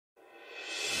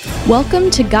Welcome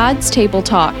to God's Table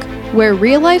Talk, where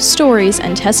real-life stories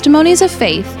and testimonies of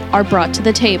faith are brought to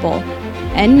the table.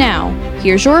 And now,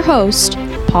 here's your host,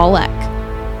 Paul Eck.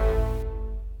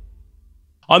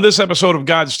 On this episode of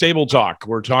God's Table Talk,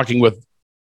 we're talking with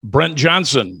Brent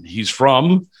Johnson. He's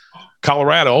from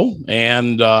Colorado,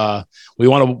 and we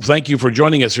want to thank you for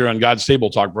joining us here on God's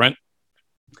Table Talk, Brent.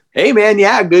 Hey, man.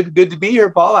 Yeah, good to be here,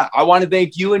 Paul. I want to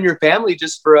thank you and your family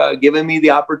just for giving me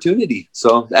the opportunity.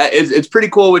 So it's pretty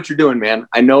cool what you're doing, man.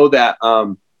 I know that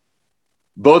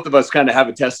both of us kind of have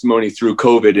a testimony through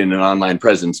COVID in an online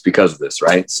presence because of this,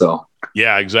 right? So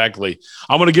yeah, exactly.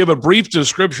 I'm going to give a brief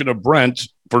description of Brent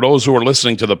for those who are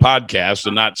listening to the podcast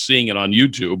and not seeing it on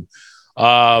YouTube.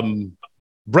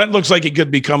 Brent looks like he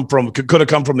could have come from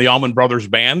the Allman Brothers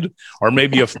Band, or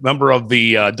maybe a member of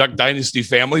the Duck Dynasty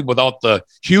family without the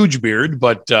huge beard.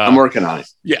 But I'm working on it.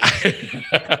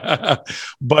 Yeah.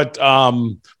 But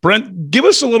Brent, give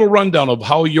us a little rundown of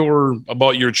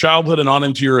about your childhood and on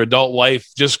into your adult life,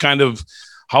 just kind of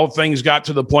how things got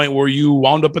to the point where you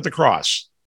wound up at the cross.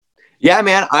 Yeah,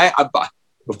 man. I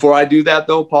before I do that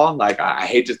though, Paul, I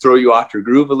hate to throw you off your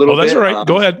groove a little bit. That's all right.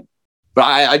 Go ahead. But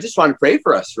I just want to pray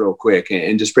for us real quick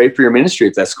and just pray for your ministry,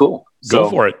 if that's cool. Go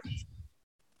for it.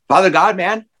 Father God,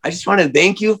 man, I just want to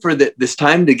thank you for this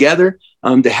time together,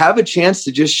 to have a chance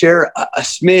to just share a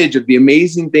smidge of the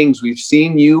amazing things we've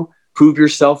seen you prove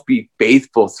yourself be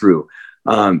faithful through.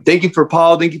 Thank you for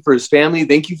Paul. Thank you for his family.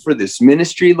 Thank you for this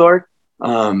ministry, Lord.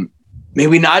 May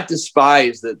we not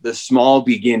despise the small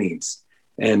beginnings.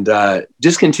 And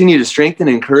just continue to strengthen,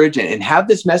 encourage, and have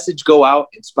this message go out,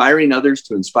 inspiring others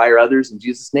to inspire others. In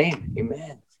Jesus' name,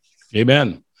 amen.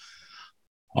 Amen.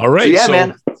 All right. So,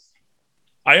 man.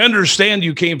 I understand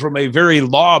you came from a very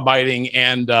law-abiding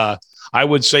and I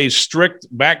would say strict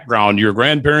background. Your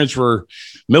grandparents were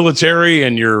military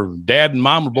and your dad and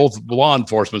mom were both law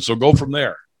enforcement. So go from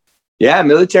there. Yeah,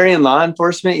 military and law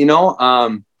enforcement,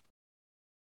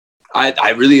 I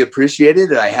really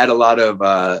appreciated it. I had a lot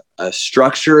of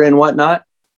structure and whatnot.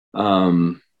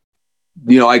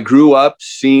 I grew up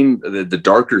seeing the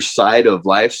darker side of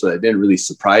life, so that didn't really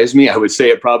surprise me. I would say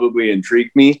it probably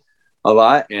intrigued me a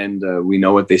lot. And we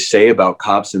know what they say about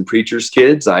cops and preachers'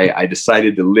 kids. I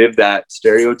decided to live that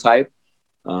stereotype.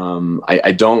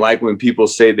 I don't like when people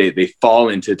say they fall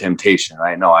into temptation.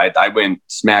 Right? No, I went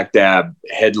smack dab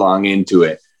headlong into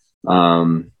it.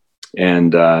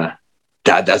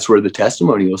 That's where the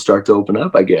testimony will start to open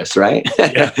up, I guess, right?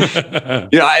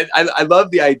 Yeah. I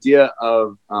love the idea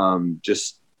of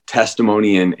just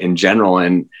testimony in general.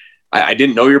 And I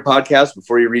didn't know your podcast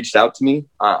before you reached out to me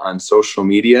on social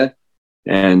media.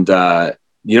 And, for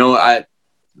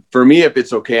me, if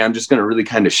it's okay, I'm just going to really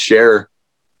kind of share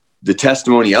the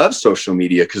testimony of social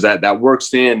media, because that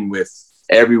works in with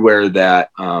everywhere that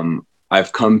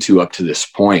I've come to up to this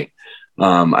point.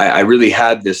 I really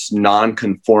had this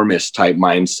nonconformist type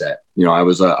mindset. I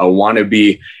was a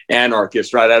wannabe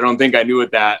anarchist, right? I don't think I knew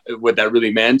what that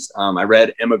really meant. I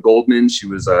read Emma Goldman. She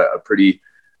was a pretty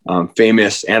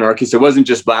famous anarchist. It wasn't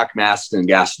just black masks and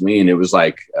gasoline. It was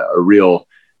like a real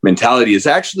mentality. It's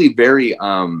actually very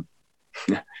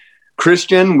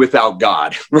Christian without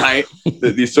God, right?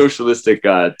 the socialistic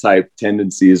type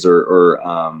tendencies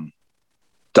or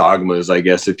dogmas, I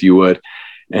guess, if you would.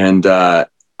 And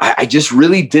I just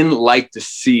really didn't like to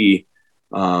see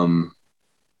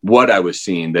what I was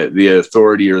seeing, the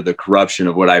authority or the corruption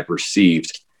of what I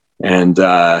perceived. And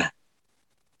I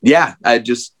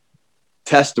just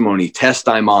test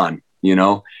I'm on,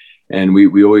 and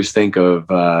we always think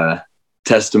of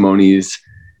testimonies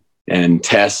and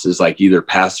tests as like either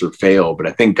pass or fail. But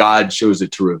I think God shows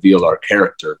it to reveal our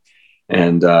character.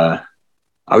 And I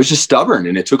was just stubborn,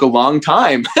 and it took a long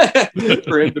time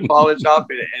for him to polish off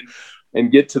and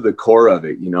get to the core of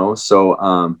it,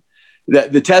 So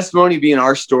the testimony being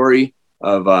our story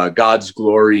of God's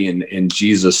glory in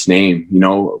Jesus' name,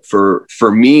 for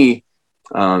me,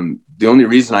 the only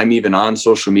reason I'm even on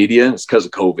social media is because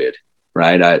of COVID,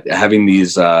 right? Having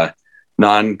these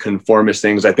nonconformist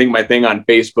things. I think my thing on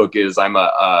Facebook is I'm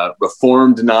a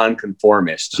reformed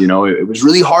nonconformist. It was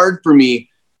really hard for me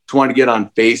to want to get on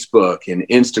Facebook and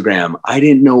Instagram. I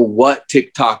didn't know what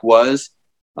TikTok was.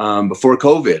 Before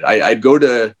COVID, I'd go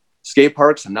to skate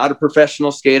parks. I'm not a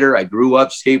professional skater. I grew up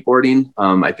skateboarding.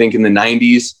 I think in the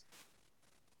 90s,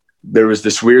 there was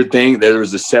this weird thing. There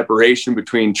was a separation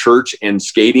between church and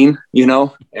skating,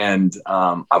 and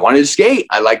I wanted to skate.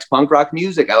 I liked punk rock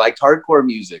music. I liked hardcore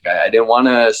music. I didn't want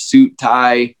to suit,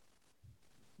 tie,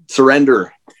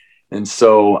 surrender. And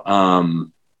so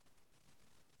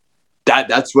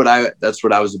that's what I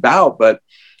was about. But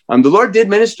the Lord did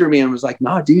minister to me and was like,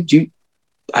 "No, dude,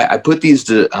 I put these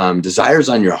desires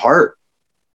on your heart.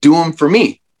 Do them for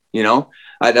me.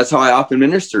 That's how I often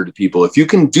minister to people. If you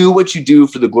can do what you do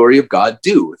for the glory of God,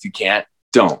 do. If you can't,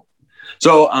 don't.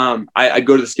 So I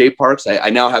go to the skate parks. I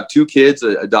now have 2 kids,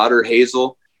 a daughter,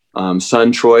 Hazel,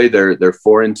 son, Troy. They're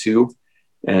 4 and 2.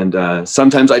 And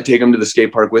sometimes I take them to the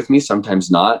skate park with me, sometimes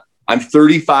not. I'm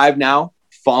 35 now.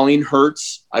 Falling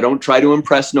hurts. I don't try to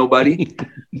impress nobody.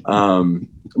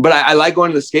 But I like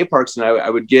going to the skate parks, and I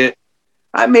would get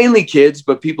mainly kids,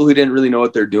 but people who didn't really know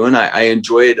what they're doing. I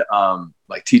enjoyed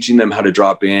like teaching them how to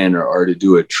drop in or to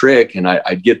do a trick. And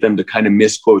I'd get them to kind of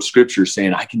misquote scripture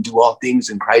saying, I can do all things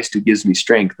in Christ who gives me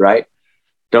strength, right?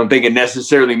 Don't think it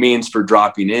necessarily means for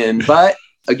dropping in, but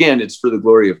again, it's for the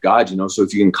glory of God, So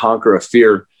if you can conquer a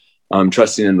fear,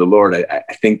 trusting in the Lord, I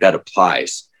think that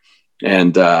applies.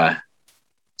 And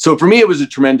so for me, it was a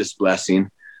tremendous blessing.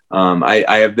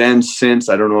 I have then since,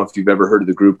 I don't know if you've ever heard of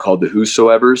the group called the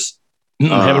Whosoevers.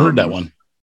 I haven't heard that one.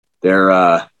 They're,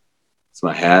 it's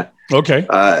my hat. Okay.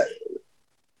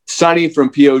 Sonny from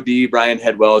POD, Brian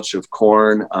Head-Welch of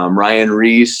Korn, Ryan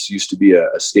Reese used to be a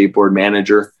skateboard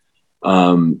manager.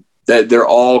 That they're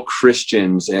all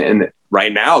Christians, and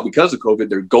right now, because of COVID,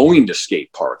 they're going to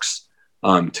skate parks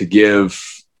to give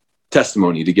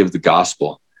testimony, to give the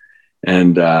gospel.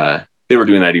 And they were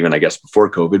doing that even, I guess,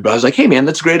 before COVID. But I was like, hey, man,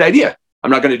 that's a great idea.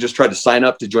 I'm not going to just try to sign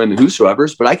up to join the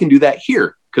Whosoevers, but I can do that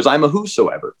here because I'm a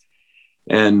whosoever.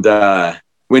 And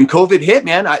when COVID hit,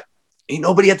 man, ain't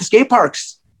nobody at the skate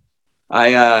parks.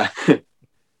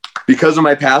 Because of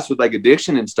my past with like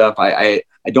addiction and stuff, I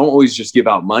don't always just give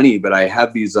out money, but I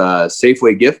have these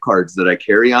Safeway gift cards that I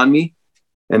carry on me.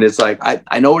 And it's like,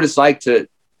 I know what it's like to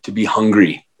be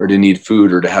hungry or to need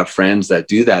food or to have friends that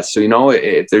do that. So,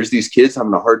 if there's these kids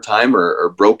having a hard time or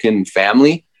broken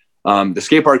family, the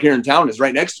skate park here in town is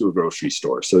right next to a grocery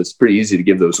store. So it's pretty easy to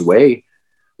give those away.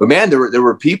 But man, there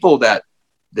were people that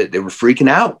they were freaking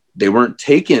out. They weren't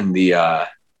taking the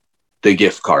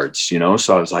gift cards,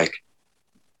 So I was like,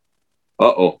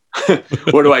 uh-oh,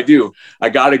 what do I do? I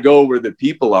got to go where the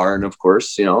people are. And of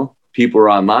course, people are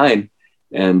online.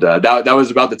 And that was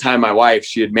about the time my wife,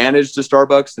 she had managed a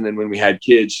Starbucks. And then when we had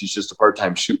kids, she's just a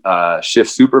part-time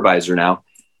shift supervisor now.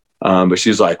 But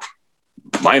she's like,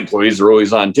 my employees are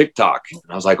always on TikTok. And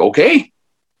I was like, okay,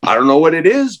 I don't know what it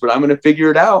is, but I'm going to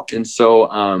figure it out. And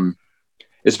so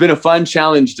it's been a fun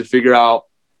challenge to figure out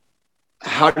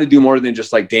how to do more than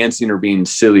just like dancing or being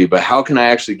silly, but how can I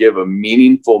actually give a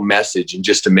meaningful message in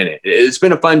just a minute? It's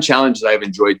been a fun challenge that I've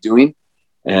enjoyed doing.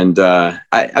 And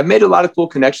I've made a lot of cool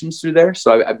connections through there.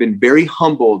 So I've been very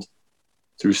humbled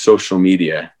through social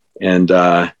media. And,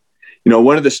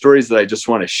 one of the stories that I just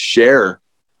want to share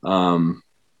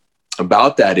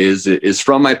about that is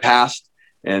from my past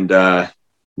and,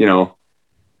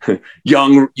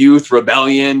 young youth,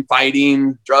 rebellion,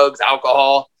 fighting, drugs,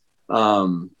 alcohol.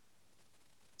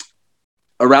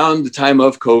 Around the time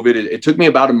of COVID, it took me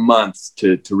about a month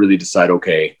to really decide,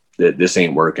 okay, that this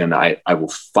ain't working. I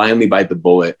will finally bite the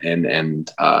bullet and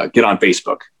get on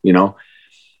Facebook,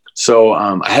 So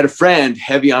I had a friend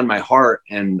heavy on my heart,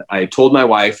 and I told my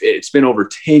wife, it's been over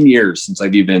 10 years since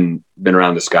I've even been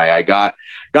around this guy. I got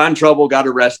in trouble, got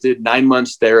arrested, 9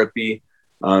 months therapy,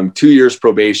 2 years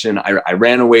probation. I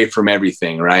ran away from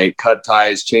everything, right? Cut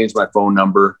ties, changed my phone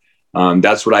number.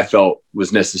 That's what I felt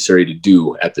was necessary to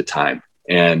do at the time.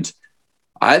 And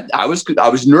I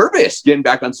was nervous getting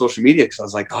back on social media because I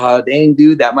was like, oh, dang,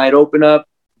 dude, that might open up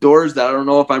doors that I don't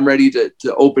know if I'm ready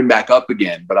to open back up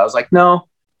again. But I was like, no,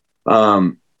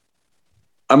 I'm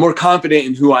more confident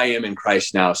in who I am in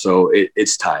Christ now. So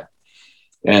it's time.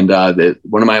 And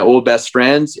one of my old best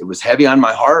friends, it was heavy on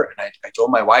my heart. And I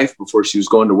told my wife before she was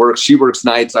going to work, she works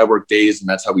nights, I work days. And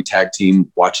that's how we tag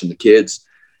team watching the kids.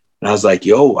 And I was like,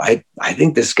 yo, I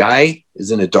think this guy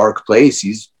is in a dark place.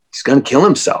 He's going to kill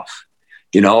himself,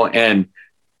 and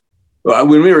when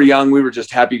we were young, we were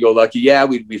just happy-go-lucky. Yeah,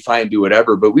 we'd be fine, do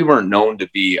whatever, but we weren't known to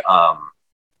be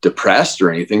depressed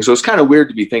or anything. So it's kind of weird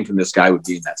to be thinking this guy would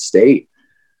be in that state.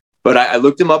 But I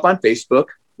looked him up on Facebook.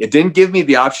 It didn't give me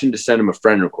the option to send him a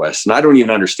friend request. And I don't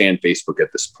even understand Facebook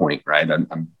at this point, right?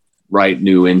 I'm right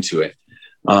new into it.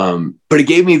 But it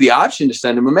gave me the option to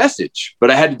send him a message, but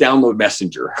I had to download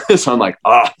Messenger. So I'm like,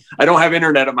 I don't have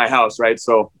internet at my house, right?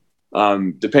 So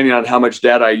depending on how much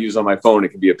data I use on my phone, it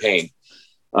can be a pain.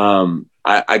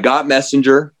 I got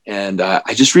Messenger and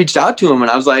I just reached out to him and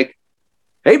I was like,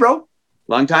 hey, bro,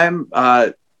 long time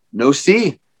no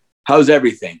see. How's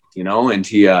everything? And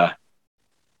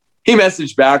he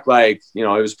messaged back like, it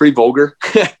was pretty vulgar.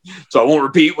 So I won't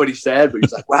repeat what he said, but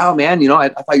he's like, wow, man, I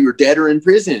thought you were dead or in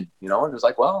prison, and it was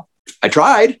like, well, I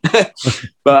tried.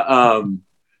 But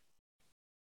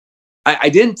I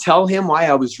didn't tell him why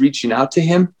I was reaching out to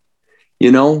him,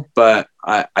 but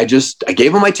I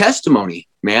gave him my testimony,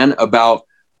 man, about,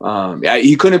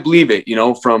 he couldn't believe it,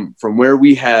 from where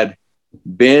we had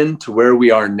been to where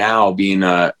we are now, being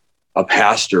a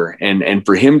pastor, and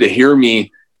for him to hear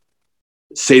me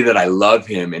say that I love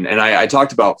him. And I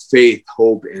talked about faith,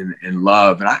 hope, and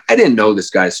love. And I didn't know this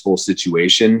guy's full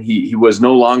situation. He was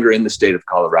no longer in the state of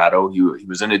Colorado. He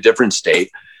was in a different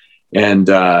state. And,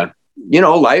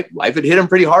 life had hit him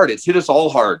pretty hard. It's hit us all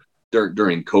hard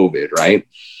during COVID. Right.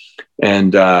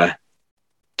 And,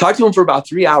 talked to him for about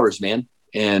 3 hours, man.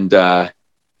 And,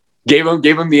 gave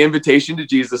him the invitation to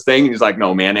Jesus thing. And he's like,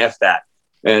 no, man, F that.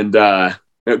 And,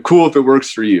 cool if it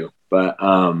works for you. But,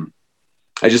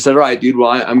 I just said, all right, dude, well,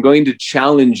 I'm going to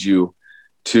challenge you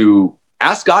to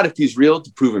ask God if he's real,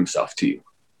 to prove himself to you,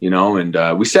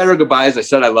 and we said our goodbyes. I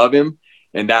said, I love him.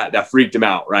 And that freaked him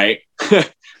out. Right.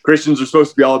 Christians are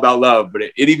supposed to be all about love, but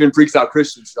it even freaks out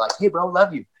Christians. They're like, hey bro,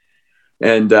 love you.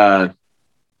 And, the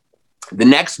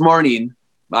next morning,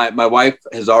 my wife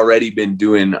has already been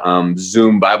doing,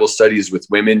 Zoom Bible studies with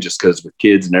women, just because with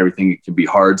kids and everything, it can be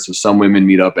hard. So some women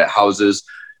meet up at houses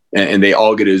and they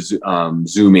all get a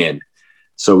Zoom in.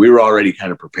 So we were already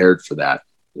kind of prepared for that.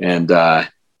 And I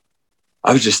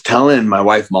was just telling my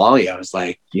wife, Molly, I was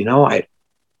like,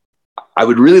 I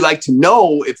would really like to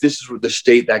know if this is the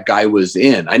state that guy was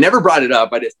in. I never brought it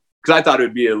up. Because I thought it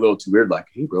would be a little too weird. Like,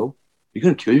 hey, bro, you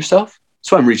going to kill yourself?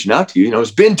 That's why I'm reaching out to you. It's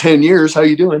been 10 years. How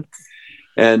you doing?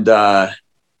 And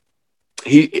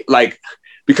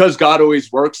because God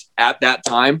always works at that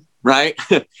time, right?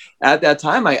 At that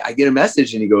time, I get a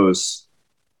message and he goes,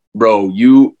 bro,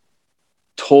 you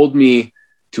told me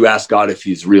to ask God if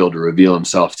he's real, to reveal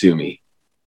himself to me.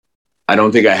 I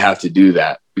don't think I have to do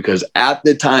that, because at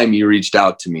the time you reached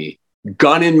out to me,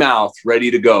 gun in mouth,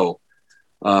 ready to go.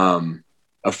 A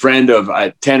friend of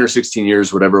 10 or 16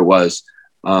 years, whatever it was,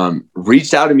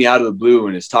 reached out to me out of the blue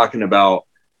and is talking about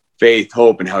faith,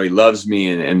 hope, and how he loves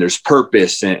me, and there's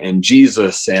purpose and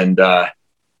Jesus. And that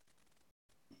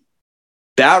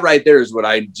right there is what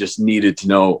I just needed to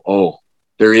know. Oh,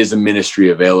 there is a ministry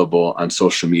available on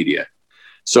social media.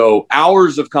 So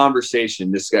hours of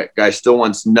conversation, this guy still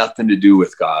wants nothing to do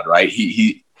with God, right?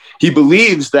 He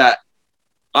believes that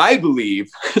I believe.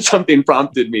 Something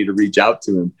prompted me to reach out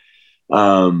to him.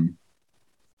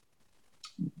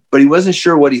 But he wasn't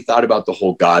sure what he thought about the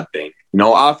whole God thing.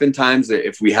 Oftentimes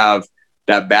if we have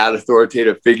that bad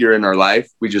authoritative figure in our life,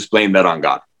 we just blame that on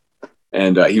God.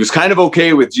 And he was kind of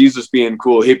okay with Jesus being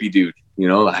cool hippie dude,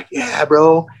 like, yeah,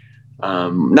 bro.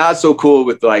 Not so cool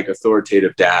with like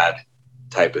authoritative dad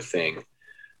type of thing.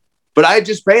 But I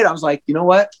just prayed. I was like, you know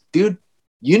what, dude,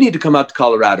 you need to come out to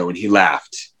Colorado. And he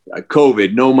laughed.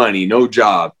 COVID, no money, no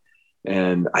job.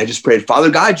 And I just prayed, Father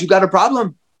God, you got a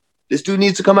problem. This dude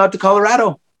needs to come out to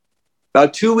Colorado.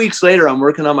 About 2 weeks later, I'm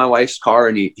working on my wife's car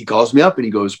and he calls me up and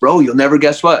he goes, bro, you'll never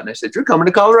guess what. And I said, you're coming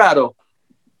to Colorado.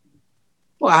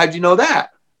 Well, how'd you know that?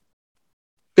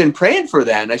 Been praying for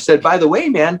that. And I said, by the way,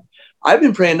 man, I've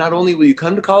been praying not only will you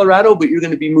come to Colorado, but you're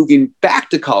going to be moving back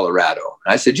to Colorado.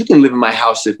 And I said, you can live in my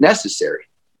house if necessary.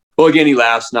 Well, again, he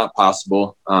laughs, not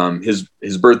possible.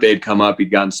 His birthday had come up.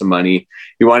 He'd gotten some money.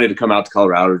 He wanted to come out to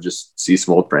Colorado, just see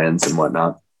some old friends and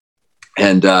whatnot.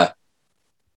 And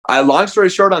long story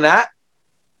short on that,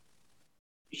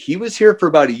 he was here for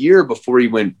about a year before he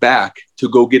went back to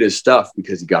go get his stuff,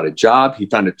 because he got a job. He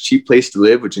found a cheap place to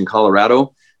live, which in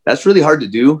Colorado, that's really hard to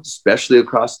do, especially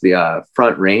across the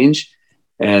Front Range.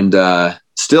 And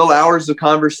still hours of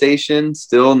conversation,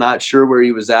 still not sure where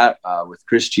he was at with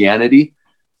Christianity.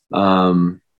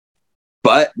 But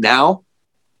now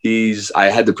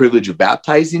I had the privilege of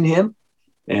baptizing him,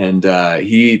 and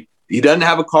he doesn't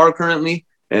have a car currently,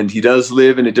 and he does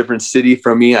live in a different city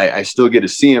from me. I still get to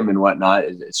see him and whatnot.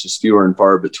 It's just fewer and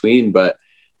far between, but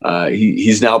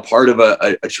he's now part of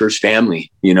a church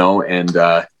family, and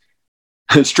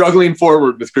struggling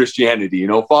forward with Christianity,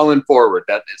 falling forward.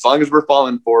 That as long as we're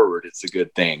falling forward, it's a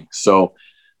good thing. So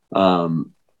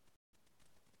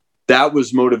that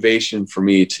was motivation for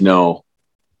me to know,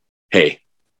 hey,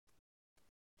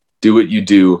 do what you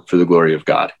do for the glory of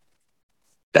God.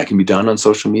 That can be done on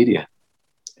social media.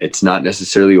 It's not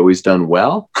necessarily always done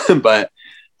well, but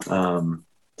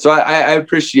so I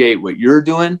appreciate what you're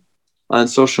doing on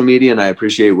social media, and I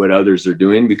appreciate what others are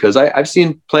doing, because I've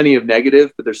seen plenty of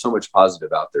negative, but there's so much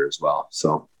positive out there as well.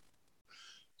 So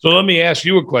let me ask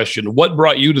you a question. What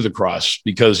brought you to the cross?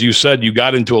 Because you said you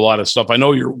got into a lot of stuff. I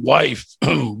know your wife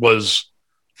was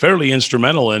fairly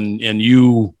instrumental in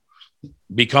you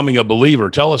becoming a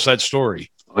believer. Tell us that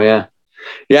story. Oh yeah.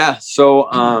 Yeah. So,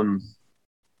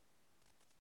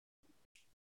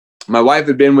 my wife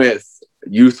had been with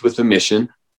youth with a mission,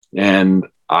 and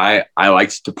I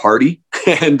liked to party.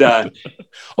 And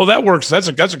oh, that works.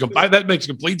 That makes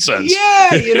complete sense. Yeah,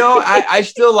 I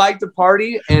still like to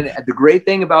party. And the great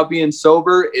thing about being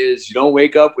sober is you don't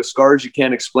wake up with scars you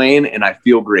can't explain, and I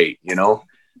feel great.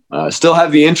 Still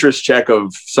have the interest check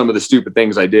of some of the stupid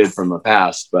things I did from the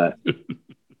past, but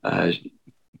I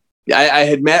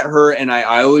had met her, and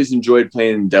I always enjoyed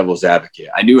playing devil's advocate.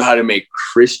 I knew how to make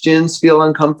Christians feel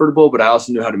uncomfortable, but I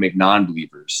also knew how to make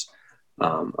non-believers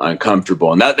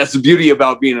uncomfortable. And that's the beauty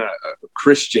about being a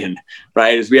Christian,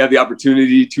 right? Is we have the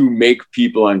opportunity to make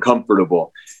people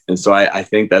uncomfortable. And so I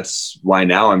think that's why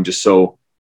now I'm just so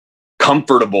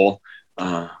comfortable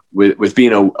with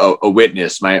being a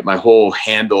witness. My whole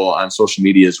handle on social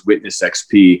media is Witness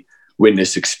XP,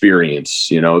 Witness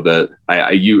Experience.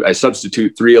 I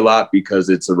substitute 3 a lot because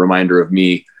it's a reminder of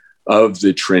me, of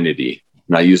the Trinity.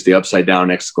 And I use the upside down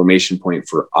exclamation point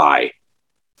for I.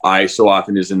 I so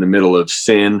often is in the middle of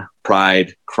sin,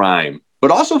 pride, crime, but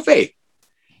also faith.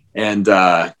 And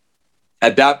at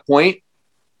that point,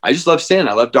 I just love sin.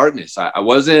 I love darkness. I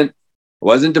wasn't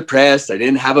depressed. I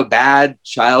didn't have a bad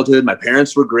childhood. My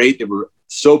parents were great. They were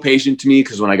so patient to me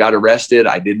because when I got arrested,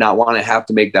 I did not want to have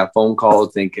to make that phone call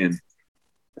thinking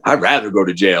I'd rather go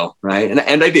to jail, right?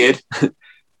 And I did.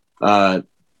 But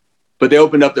they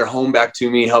opened up their home back to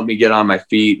me, helped me get on my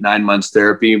feet, 9 months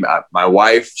therapy. My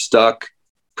wife stuck,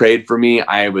 prayed for me.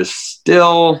 I was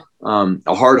still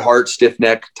a hard heart, stiff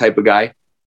neck type of guy.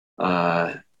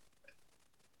 But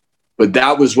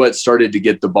that was what started to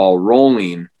get the ball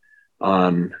rolling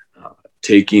on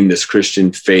taking this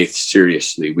Christian faith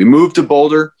seriously. We moved to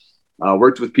Boulder,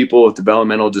 worked with people with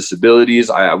developmental disabilities.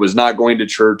 I was not going to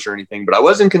church or anything, but I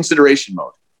was in consideration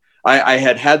mode. I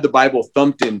had the Bible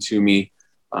thumped into me,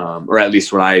 or at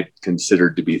least what I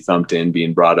considered to be thumped in,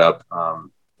 being brought up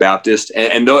Baptist.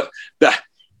 And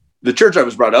the church I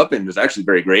was brought up in was actually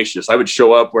very gracious. I would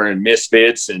show up wearing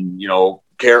misfits and,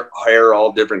 hair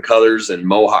all different colors and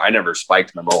mohawk. I never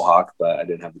spiked my mohawk, but I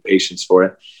didn't have the patience for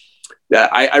it.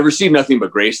 I received nothing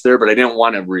but grace there, but I didn't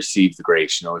want to receive the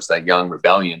grace. It's that young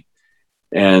rebellion.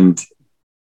 And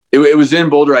it was in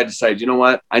Boulder. I decided,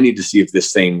 I need to see if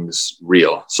this thing's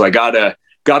real. So I got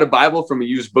a Bible from a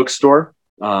used bookstore.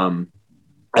 I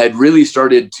had really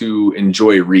started to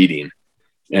enjoy reading.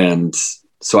 And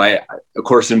so of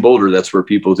course, in Boulder, that's where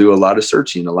people do a lot of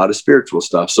searching, a lot of spiritual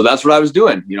stuff. So that's what I was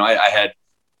doing. I had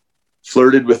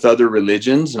flirted with other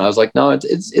religions, and I was like, no,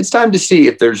 it's time to see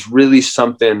if there's really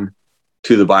something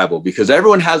to the Bible, because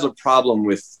everyone has a problem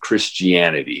with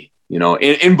Christianity,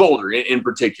 in Boulder in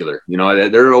particular.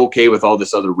 They're okay with all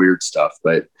this other weird stuff,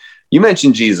 but you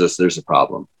mentioned Jesus, there's a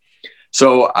problem.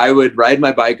 So I would ride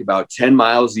my bike about 10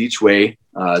 miles each way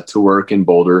to work in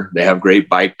Boulder. They have great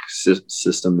bike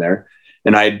system there.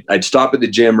 And I'd stop at the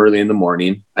gym early in the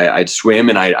morning. I'd swim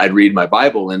and I'd read my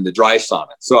Bible in the dry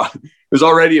sauna. So it was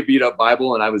already a beat up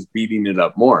Bible, and I was beating it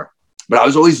up more. But I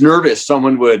was always nervous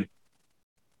someone would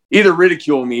either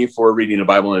ridicule me for reading a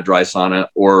Bible in a dry sauna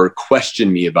or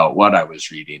question me about what I was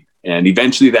reading. And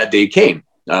eventually that day came.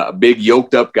 A big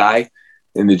yoked up guy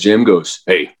in the gym goes,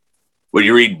 "Hey, what are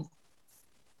you reading?"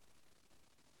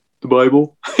 "The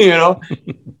Bible."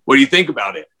 "What do you think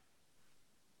about it?"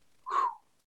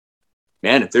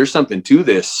 Man, if there's something to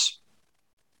this,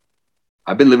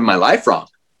 I've been living my life wrong,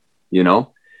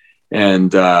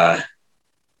 And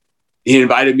he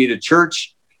invited me to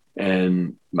church,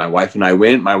 and my wife and I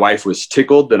went. My wife was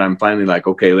tickled that I'm finally like,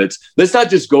 okay, let's not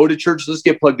just go to church. Let's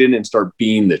get plugged in and start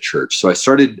being the church. So I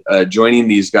started joining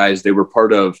these guys. They were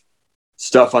part of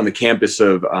stuff on the campus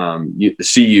of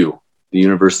CU, the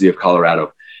University of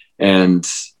Colorado. And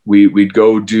we'd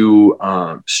go do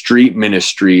street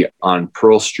ministry on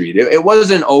Pearl Street. It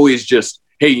wasn't always just,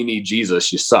 hey, you need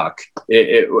Jesus, you suck.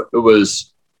 It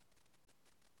was,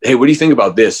 hey, what do you think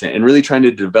about this? And really trying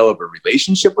to develop a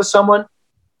relationship with someone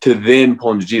to then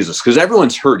pull them to Jesus. Because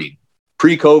everyone's hurting.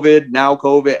 Pre-COVID, now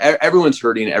COVID, everyone's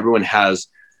hurting. Everyone has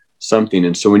something.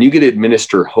 And so when you get to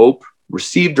administer hope,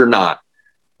 received or not,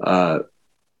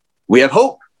 we have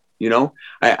hope.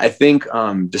 I think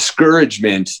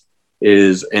discouragement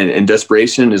is and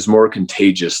desperation is more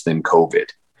contagious than COVID.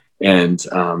 And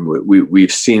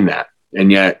we've seen that.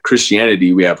 And yet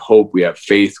Christianity, we have hope, we have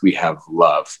faith, we have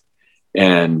love.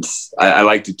 And I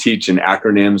like to teach in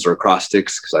acronyms or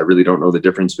acrostics because I really don't know the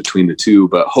difference between the two.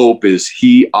 But hope is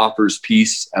He offers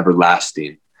peace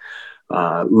everlasting.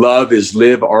 Love is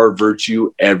live our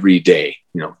virtue every day,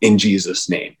 in Jesus'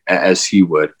 name, as He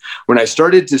would. When I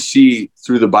started to see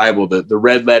through the Bible, the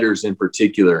red letters in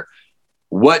particular,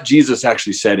 what Jesus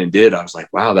actually said and did, I was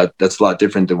like, wow, that's a lot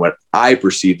different than what I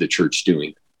perceive the church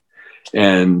doing.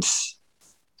 And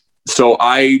so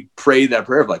I prayed that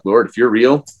prayer of like, Lord, if you're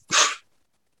real,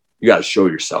 you got to show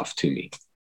yourself to me.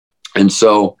 And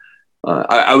so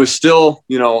I was still,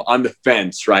 on the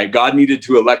fence, right? God needed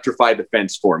to electrify the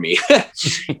fence for me.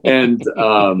 And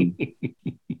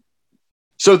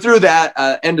so through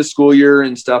that end of school year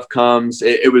and stuff comes,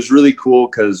 it was really cool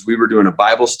because we were doing a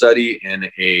Bible study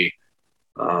in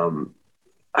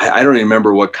I don't even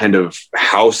remember what kind of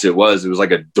house it was. It was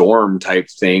like a dorm type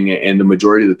thing. And the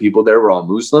majority of the people there were all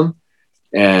Muslim,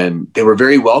 and they were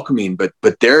very welcoming, but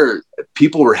their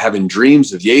people were having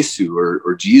dreams of Yesu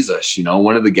or Jesus.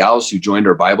 One of the gals who joined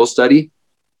our Bible study,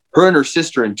 her and her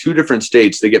sister in 2 different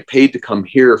states, they get paid to come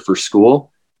here for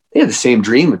school. They had the same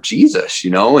dream of Jesus,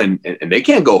 and they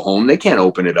can't go home. They can't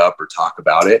open it up or talk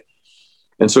about it.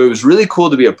 And so it was really cool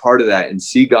to be a part of that and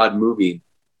see God moving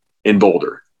in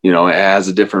Boulder. It has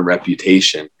a different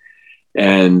reputation.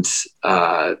 And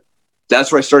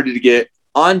that's where I started to get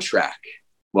on track.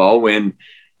 Well, when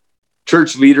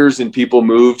church leaders and people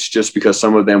moved, just because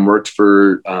some of them worked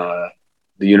for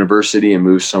the university and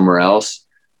moved somewhere else,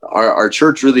 our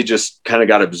church really just kind of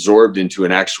got absorbed into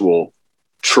an actual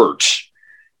church.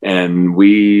 And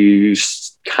we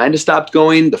kind of stopped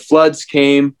going. The floods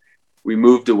came. We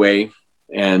moved away.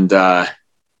 And the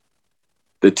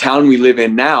town we live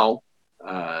in now,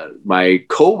 my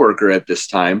coworker at this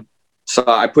time saw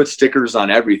I put stickers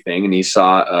on everything, and he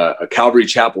saw a Calvary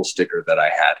Chapel sticker that I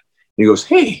had. And he goes,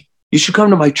 "Hey, you should come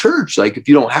to my church. Like, if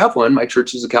you don't have one, my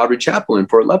church is a Calvary Chapel in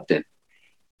Fort Lupton."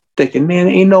 Thinking, man,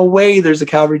 ain't no way there's a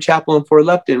Calvary Chapel in Fort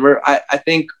Lupton. I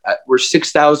think we're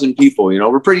 6,000 people.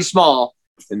 We're pretty small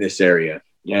in this area.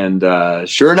 And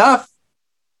sure enough,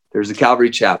 there's a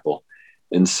Calvary Chapel.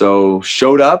 And so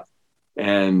showed up,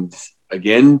 and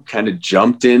again, kind of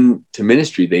jumped into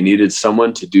ministry. They needed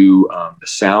someone to do the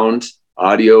sound,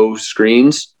 audio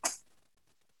screens.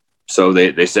 So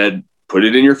they said, put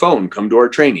it in your phone, come to our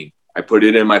training. I put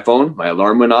it in my phone, my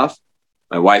alarm went off.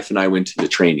 My wife and I went to the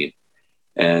training.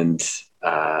 And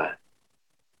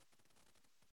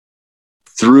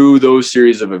through those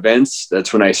series of events,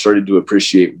 that's when I started to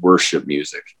appreciate worship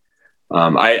music.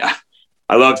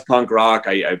 I loved punk rock.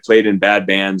 I played in bad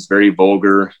bands, very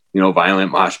vulgar,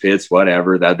 violent mosh pits,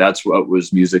 whatever. That's what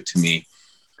was music to me.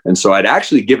 And so I'd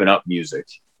actually given up music.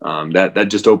 That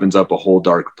just opens up a whole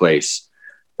dark place.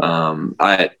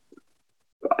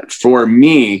 For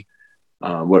me,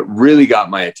 what really got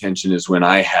my attention is when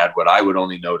I had what I would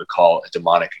only know to call a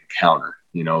demonic encounter.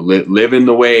 Living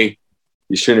the way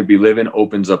you shouldn't be living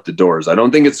opens up the doors. I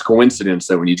don't think it's coincidence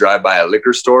that when you drive by a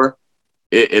liquor store,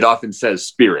 it often says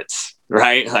spirits,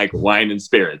 right? Like wine and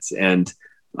spirits. And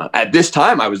at this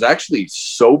time, I was actually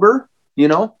sober.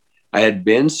 I had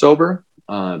been sober,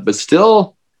 but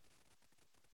still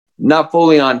not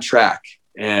fully on track.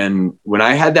 And when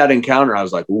I had that encounter, I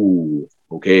was like, ooh,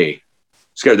 okay.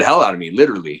 Scared the hell out of me,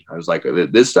 literally. I was like,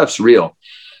 this stuff's real.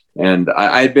 And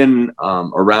I had been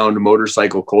around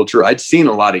motorcycle culture. I'd seen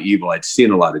a lot of evil. I'd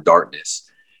seen a lot of darkness.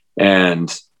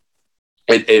 And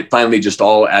it finally just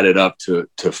all added up to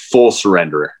full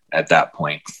surrender at that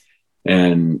point.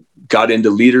 And got into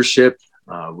leadership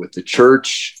with the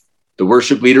church. The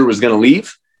worship leader was going to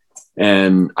leave.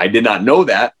 And I did not know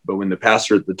that. But when the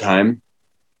pastor at the time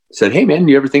said, "Hey, man,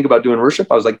 you ever think about doing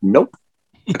worship?" I was like, nope.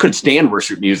 I couldn't stand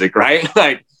worship music, right?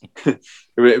 Like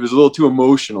it was a little too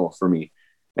emotional for me.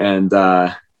 And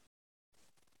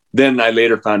then I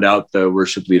later found out the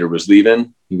worship leader was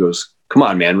leaving. He goes, "Come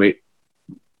on, man, wait,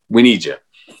 we need you."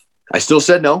 I still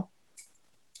said no.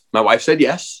 My wife said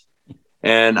yes.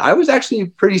 And I was actually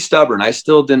pretty stubborn. I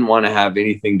still didn't want to have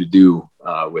anything to do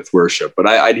with worship, but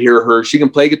I'd hear her. She can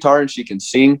play guitar and she can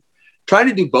sing. Trying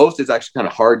to do both is actually kind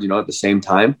of hard, at the same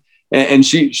time. And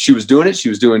she was doing it. She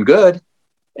was doing good.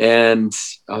 And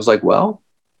I was like, well,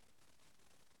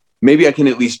 maybe I can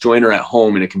at least join her at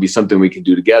home and it can be something we can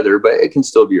do together, but it can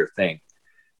still be her thing.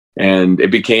 And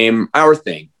it became our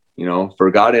thing,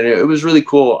 for God. And it was really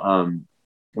cool.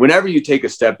 Whenever you take a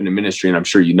step into ministry, and I'm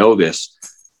sure you know this,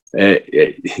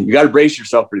 you got to brace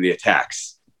yourself for the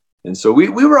attacks. And so we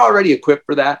were already equipped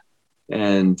for that.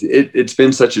 And it's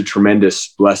been such a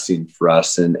tremendous blessing for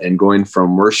us. And going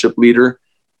from worship leader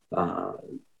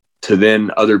to then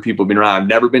other people being around. I've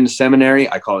never been to seminary.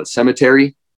 I call it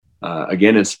cemetery.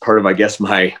 Again, it's part of, I guess,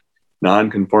 my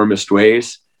nonconformist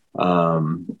ways.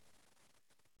 But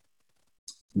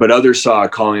others saw a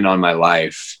calling on my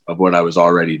life of what I was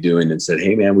already doing and said,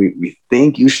 "Hey, man, we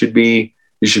think you should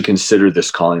consider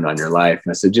this calling on your life." And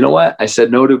I said, "You know what? I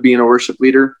said no to being a worship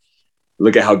leader.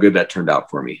 Look at how good that turned out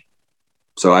for me."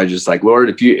 So I just like, "Lord,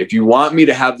 if you want me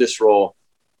to have this role,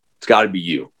 it's got to be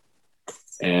you."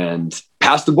 And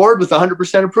passed the board with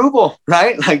 100% approval,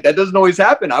 right? Like that doesn't always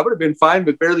happen. I would have been fine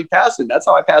with barely passing. That's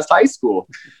how I passed high school.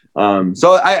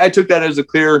 So I took that as a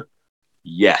clear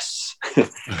yes.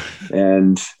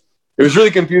 And it was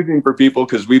really confusing for people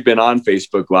because we've been on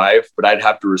Facebook Live, but I'd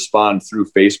have to respond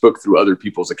through Facebook through other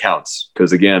people's accounts.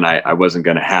 Because again, I wasn't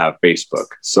going to have Facebook.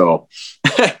 So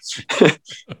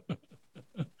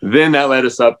then that led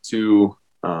us up to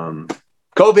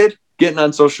COVID, getting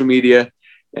on social media.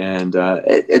 And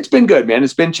it's been good, man.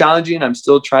 It's been challenging. I'm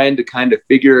still trying to kind of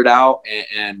figure it out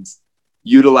and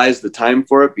utilize the time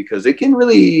for it, because it can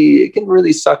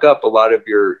really suck up a lot of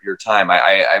your time.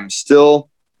 I'm still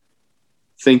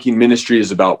thinking ministry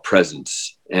is about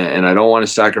presence, and I don't want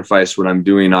to sacrifice what I'm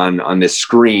doing on this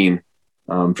screen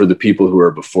for the people who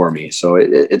are before me. So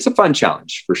it's a fun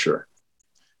challenge for sure.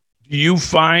 Do you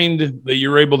find that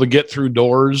you're able to get through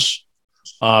doors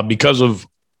because of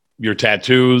your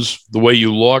tattoos, the way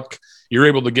you look? You're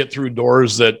able to get through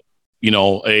doors that, you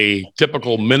know, a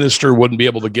typical minister wouldn't be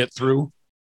able to get through?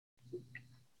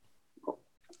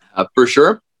 For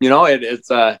sure. You know, it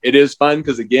is fun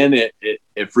because, again,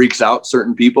 it freaks out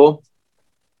certain people.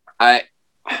 I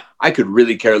could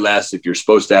really care less if you're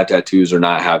supposed to have tattoos or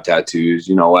not have tattoos.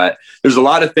 You know what? There's a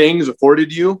lot of things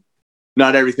afforded you.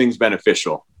 Not everything's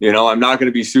beneficial. You know, I'm not going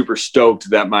to be super stoked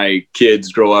that my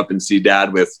kids grow up and see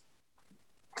dad with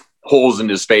holes in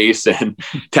his face and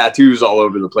tattoos all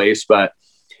over the place, but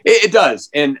it does.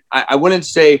 And I wouldn't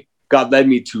say God led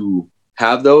me to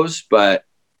have those, but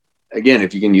again,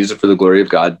 if you can use it for the glory of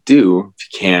God, do.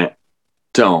 If you can't,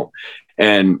 don't.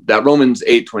 And that Romans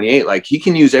 8:28, like, he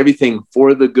can use everything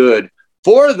for the good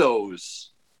for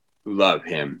those who love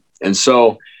him. And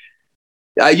so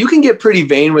you can get pretty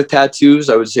vain with tattoos.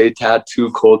 I would say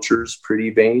tattoo culture is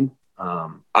pretty vain.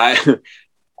 I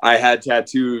had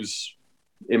tattoos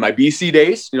in my BC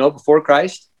days, you know, before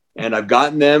Christ, and I've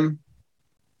gotten them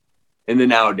in the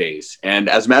nowadays. And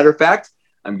as a matter of fact,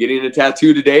 I'm getting a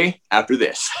tattoo today after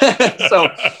this. So,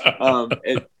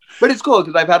 but it's cool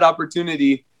because I've had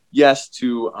opportunity, yes,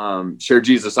 to share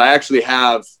Jesus. I actually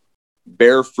have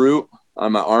bear fruit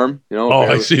on my arm. You know,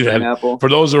 I see that. Pineapple. For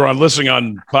those who are listening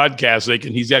on podcasts,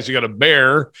 he's actually got a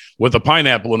bear with a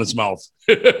pineapple in its mouth.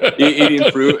 Eating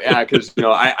fruit. Yeah, because, you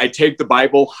know, I take the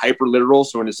Bible hyper literal.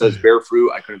 So when it says bear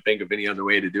fruit, I couldn't think of any other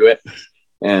way to do it.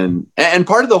 And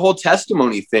part of the whole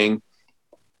testimony thing,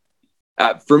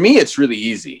 for me, it's really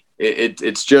easy.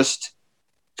 It's just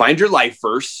find your life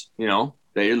verse, you know,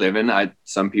 that you're living.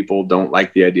 Some people don't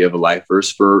like the idea of a life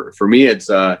verse. For me, it's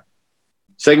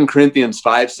 2 Corinthians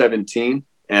 5:17.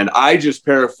 And I just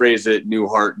paraphrase it: new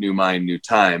heart, new mind, new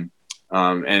time.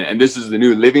 And this is the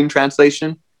New Living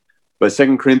Translation. But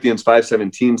 2 Corinthians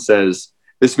 5:17 says,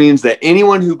 this means that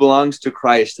anyone who belongs to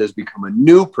Christ has become a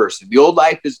new person. The old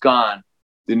life is gone.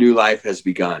 The new life has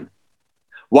begun.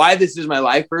 Why this is my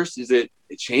life verse is it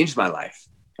changed my life.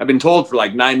 I've been told for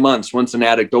like 9 months, once an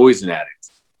addict, always an addict.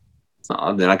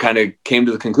 Then I kind of came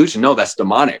to the conclusion, no, that's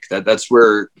demonic. That's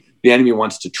where the enemy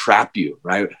wants to trap you,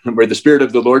 right? Where the Spirit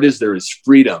of the Lord is, there is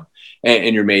freedom,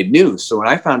 and you're made new. So when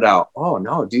I found out, oh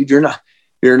no, dude, you're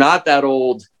not that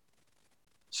old,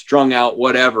 strung out,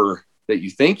 whatever that you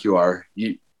think you are.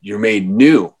 You're made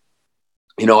new.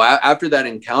 You know, after that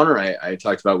encounter I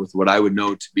talked about with what I would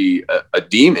know to be a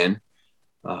demon,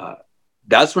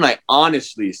 that's when I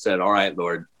honestly said, all right,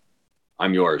 Lord,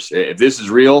 I'm yours. If this is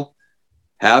real,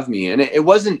 have me. And it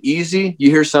wasn't easy.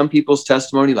 You hear some people's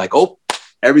testimony like, oh,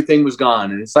 everything was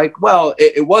gone. And it's like, well,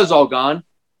 it was all gone,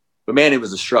 but man, it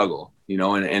was a struggle, you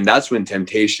know, and that's when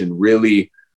temptation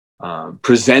really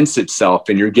presents itself,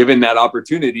 and you're given that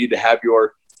opportunity to have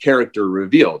your character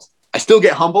revealed. I still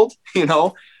get humbled, you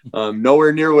know,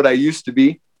 nowhere near what I used to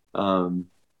be, but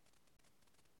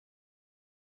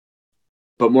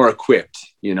more equipped,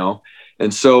 you know.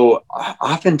 And so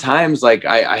oftentimes, like,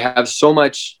 I have so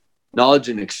much knowledge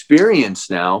and experience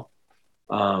now,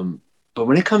 but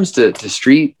when it comes to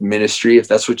street ministry, if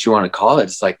that's what you want to call it,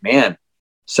 it's like, man,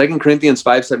 2 Corinthians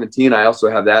 5:17, I also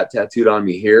have that tattooed on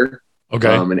me here.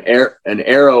 Okay. An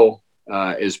arrow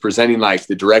is presenting like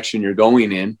the direction you're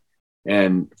going in.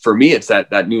 And for me, it's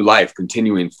that new life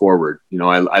continuing forward. You know,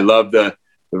 I love the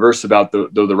verse about though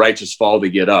the righteous fall to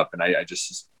get up. And I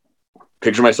just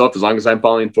picture myself, as long as I'm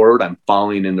falling forward, I'm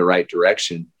falling in the right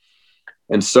direction.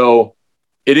 And so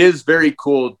it is very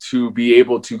cool to be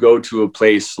able to go to a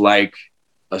place like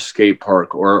a skate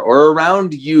park or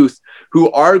around youth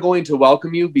who are going to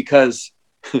welcome you, because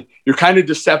you're kind of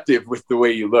deceptive with the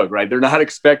way you look, right? They're not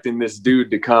expecting this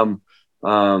dude to come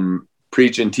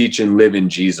preach and teach and live in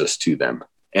Jesus to them.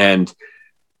 And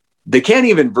they can't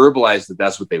even verbalize that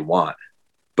that's what they want,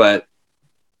 but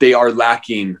they are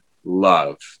lacking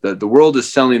love. The world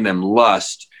is selling them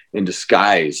lust in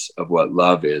disguise of what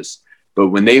love is. But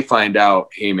when they find out,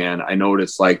 hey, man, I know what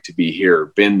it's like to be here,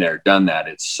 been there, done that,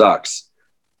 it sucks.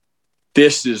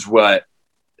 This is what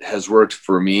has worked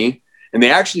for me. And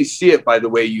they actually see it by the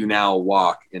way you now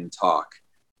walk and talk.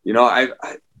 You know, I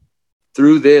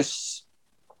through this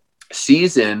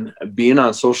season being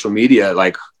on social media,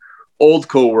 like old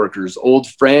coworkers, old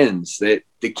friends,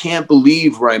 they can't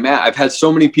believe where I'm at. I've had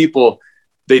so many people,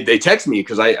 they text me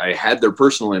because I had their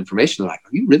personal information. They're like, are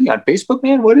you really on Facebook,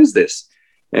 man? What is this?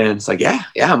 And it's like, yeah,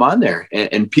 I'm on there.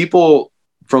 And people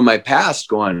from my past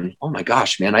going, oh my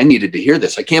gosh, man, I needed to hear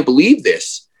this. I can't believe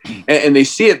this. And they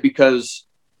see it because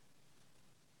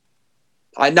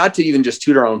not to even just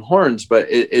toot our own horns, but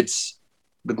it's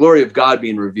the glory of God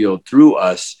being revealed through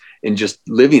us and just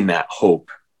living that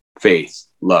hope, faith,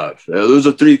 love. Those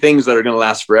are three things that are going to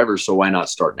last forever. So why not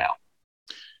start now?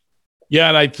 Yeah.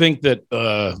 And I think that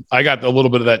I got a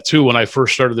little bit of that too when I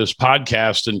first started this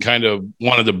podcast and kind of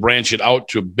wanted to branch it out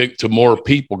to more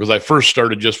people, because I first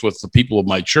started just with the people of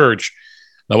my church.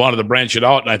 I wanted to branch it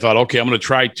out, and I thought, okay, I'm going to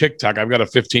try TikTok. I've got a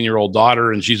 15-year-old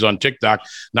daughter, and she's on TikTok.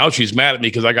 Now she's mad at me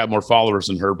because I got more followers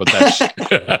than her, but that's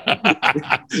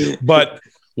but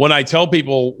when I tell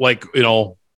people, like, you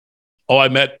know, oh, I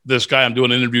met this guy, I'm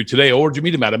doing an interview today. Oh, where'd you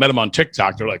meet him at? I met him on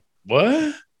TikTok. They're like,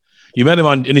 what? You met him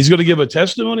on, and he's going to give a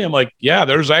testimony? I'm like, yeah,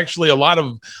 there's actually a lot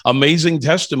of amazing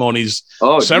testimonies.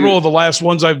 Several of the last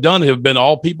ones I've done have been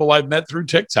all people I've met through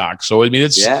TikTok. So, I mean,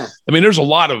 there's a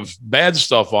lot of bad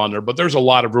stuff on there, but there's a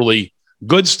lot of really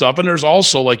good stuff. And there's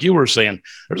also, like you were saying,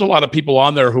 there's a lot of people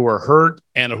on there who are hurt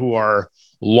and who are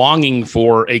longing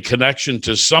for a connection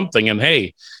to something. And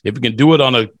hey, if you can do it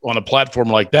on a platform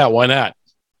like that, why not?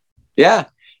 Yeah.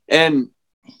 And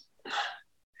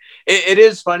it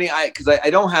is funny because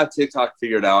I don't have TikTok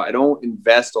figured out. I don't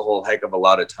invest a whole heck of a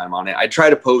lot of time on it. I try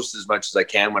to post as much as I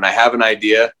can. When I have an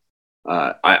idea,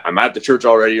 I'm at the church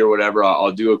already or whatever,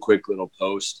 I'll do a quick little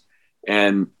post.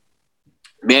 And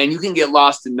man, you can get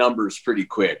lost in numbers pretty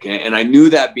quick. And I knew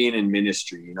that being in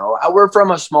ministry. You know, we're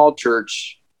from a small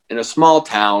church in a small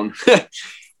town.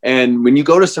 And when you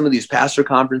go to some of these pastor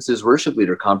conferences, worship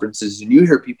leader conferences, and you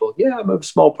hear people, yeah, I'm a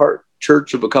small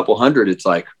church of a couple hundred, it's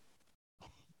like,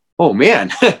 oh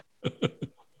man,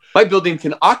 my building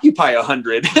can occupy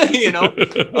 100. You know,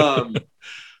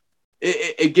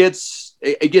 it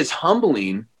gets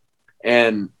humbling.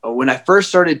 And when I first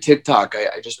started TikTok,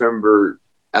 I just remember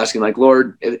asking, like,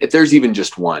 Lord, if there's even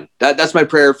just one, that's my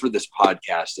prayer for this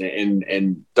podcast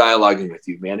and dialoguing with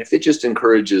you, man. If it just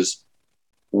encourages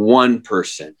one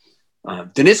person,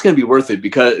 then it's going to be worth it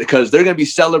because they're going to be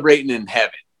celebrating in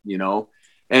heaven, you know.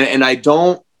 And I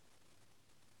don't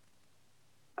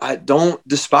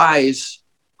despise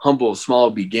humble,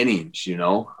 small beginnings, you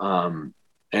know.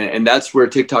 And that's where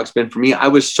TikTok's been for me. I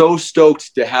was so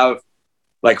stoked to have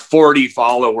like 40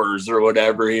 followers or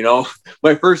whatever, you know.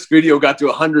 My first video got to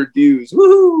 100 views.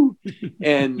 Woohoo!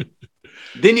 And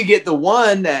then you get the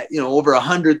one that, you know, over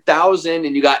 100,000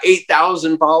 and you got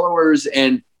 8,000 followers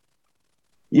and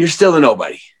you're still a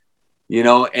nobody, you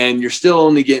know, and you're still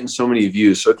only getting so many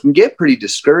views. So it can get pretty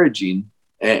discouraging.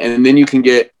 And then you can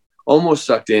get almost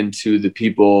sucked into the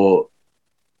people.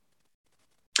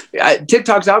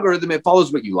 TikTok's algorithm, it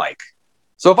follows what you like.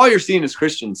 So if all you're seeing is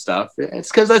Christian stuff,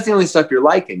 it's because that's the only stuff you're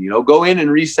liking. You know, go in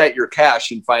and reset your cache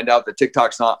and find out that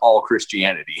TikTok's not all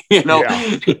Christianity. You know,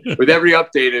 yeah. With every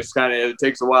update, it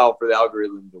takes a while for the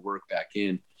algorithm to work back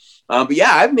in. But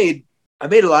yeah, I've made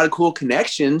a lot of cool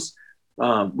connections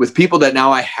with people that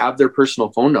now I have their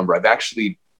personal phone number. I've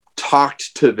actually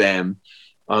talked to them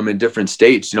in different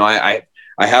states. You know, I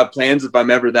have plans, if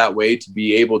I'm ever that way, to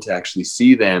be able to actually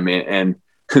see them and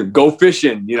go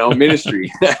fishing, you know, ministry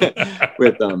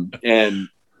with them. And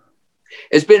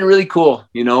it's been really cool,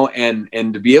 you know,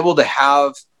 and to be able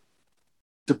to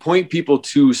point people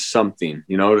to something,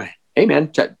 you know, hey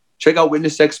man, check out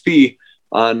Witness XP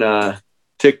on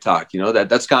TikTok. You know,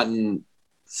 that's gotten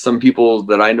some people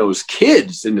that I know as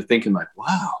kids into thinking like,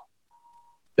 wow,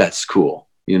 that's cool,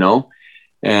 you know.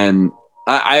 And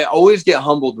I always get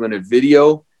humbled when a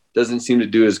video doesn't seem to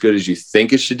do as good as you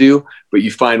think it should do, but you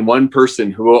find one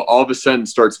person who all of a sudden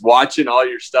starts watching all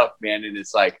your stuff, man. And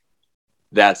it's like,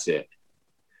 that's it.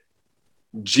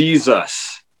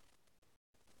 Jesus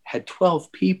had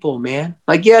 12 people, man.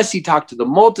 Like, yes, he talked to the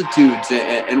multitudes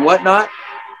and whatnot.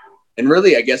 And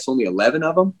really, I guess only 11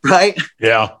 of them, right?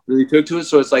 Yeah. Really took to it.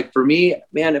 So it's like, for me,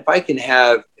 man, if I can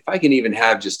even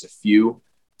have just a few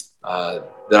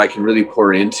that I can really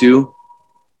pour into,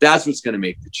 that's what's going to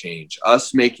make the change.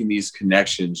 Us making these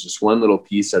connections, just one little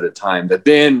piece at a time, that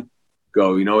then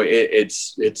go, you know,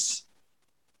 it's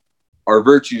our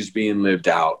virtues being lived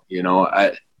out. You know,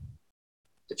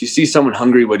 if you see someone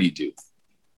hungry, what do?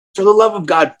 For the love of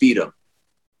God, feed them.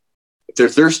 If they're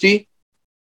thirsty,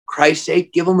 Christ's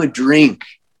sake, give them a drink.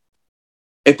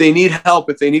 If they need help,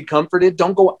 if they need comforted,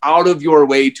 don't go out of your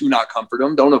way to not comfort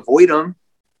them. Don't avoid them.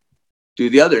 Do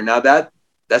the other. Now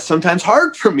that's sometimes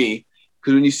hard for me,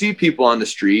 because when you see people on the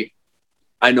street,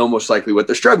 I know most likely what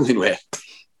they're struggling with.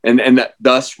 And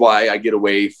thus why I get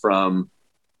away from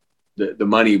the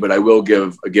money, but I will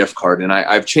give a gift card. And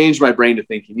I've changed my brain to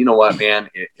thinking, you know what, man,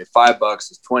 if $5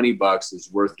 is $20 is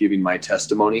worth giving my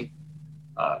testimony,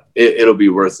 it'll be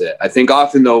worth it. I think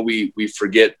often though, we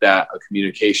forget that a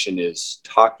communication is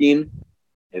talking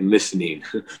and listening.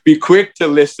 Be quick to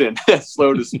listen,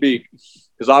 slow to speak.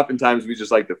 Because oftentimes we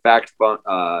just like to fact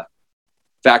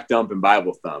dump and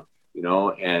Bible thump, you know.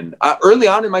 And early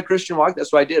on in my Christian walk,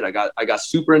 that's what I did. I got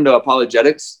super into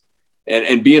apologetics,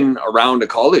 and being around a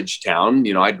college town,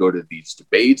 you know, I'd go to these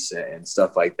debates and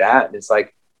stuff like that. And it's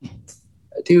like,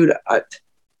 dude,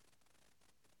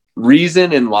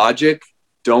 reason and logic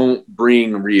don't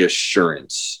bring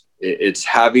reassurance. It's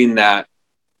having that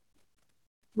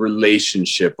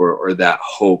relationship or that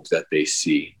hope that they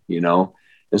see, you know?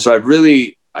 And so I've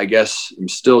really, I guess I'm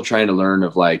still trying to learn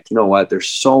of like, you know what, there's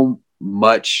so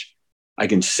much I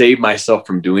can save myself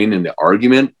from doing in the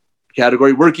argument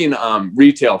category. Working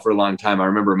retail for a long time, I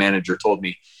remember a manager told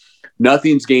me,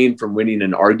 nothing's gained from winning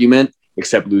an argument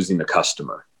except losing the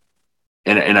customer.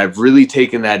 And I've really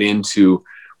taken that into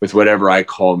with whatever I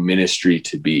call ministry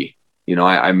to be. You know,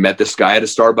 I met this guy at a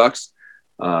Starbucks.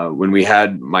 When we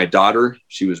had my daughter,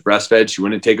 she was breastfed. She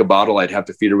wouldn't take a bottle. I'd have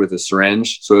to feed her with a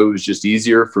syringe. So it was just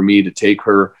easier for me to take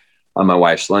her on my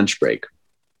wife's lunch break.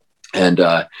 And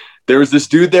there was this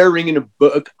dude there reading a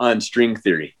book on string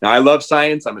theory. Now, I love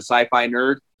science. I'm a sci-fi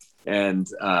nerd. And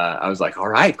I was like, all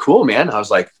right, cool, man. I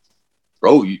was like,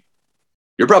 bro,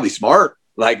 you're probably smart.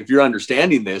 Like, if you're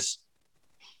understanding this.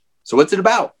 So what's it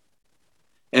about?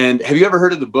 And have you ever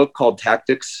heard of the book called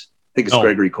Tactics? I think it's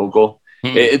Gregory Koukl.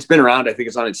 It's been around. I think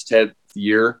it's on its 10th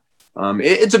year.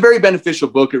 It's a very beneficial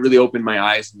book. It really opened my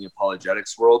eyes in the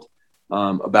apologetics world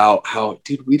about how,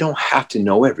 dude, we don't have to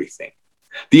know everything.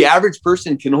 The average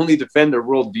person can only defend their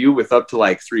worldview with up to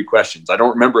like 3 questions. I don't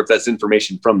remember if that's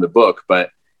information from the book,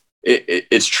 but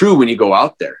it's true when you go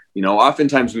out there. You know,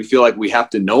 oftentimes we feel like we have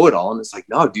to know it all. And it's like,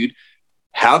 no, dude,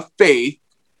 have faith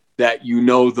that you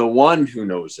know the one who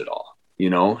knows it all, you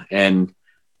know? And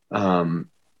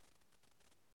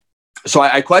so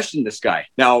I questioned this guy.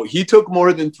 Now, he took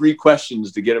more than 3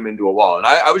 questions to get him into a wall. And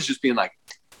I was just being like,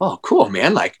 oh, cool,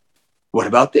 man. Like, what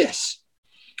about this?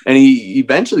 And he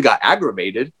eventually got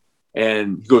aggravated.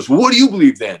 And he goes, well, what do you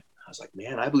believe then? I was like,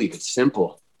 man, I believe it's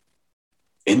simple.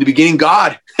 In the beginning,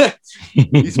 God,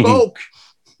 he spoke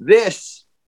this.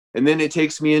 And then it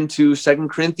takes me into 2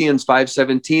 Corinthians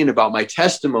 5:17 about my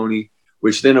testimony,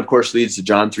 which then, of course, leads to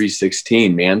John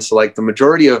 3:16, man. So like the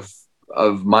majority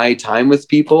of my time with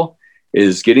people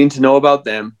is getting to know about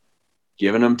them,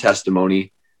 giving them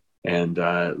testimony, and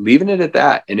leaving it at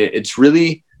that. And it's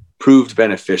really proved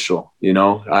beneficial, you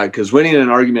know, because winning an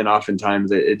argument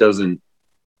oftentimes it doesn't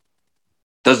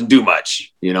do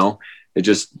much, you know. It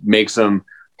just makes them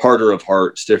harder of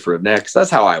heart, stiffer of neck. That's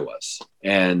how I was.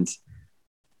 And,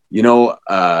 you know,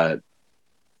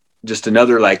 just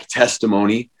another like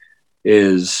testimony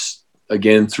is,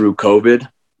 again, through COVID,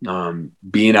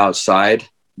 being outside.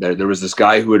 There was this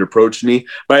guy who had approached me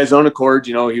by his own accord.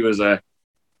 You know, he was a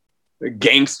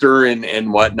gangster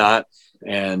and whatnot.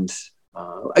 And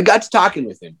I got to talking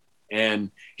with him, and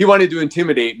he wanted to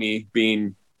intimidate me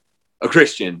being a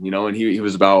Christian, you know, and he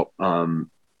was about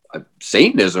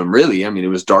Satanism, really. I mean, it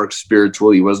was dark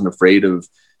spiritual. He wasn't afraid of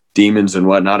demons and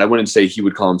whatnot. I wouldn't say he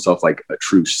would call himself like a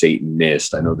true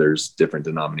Satanist. I know there's different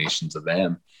denominations of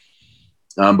them.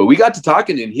 But we got to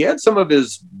talking, and he had some of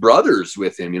his brothers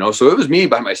with him, you know, so it was me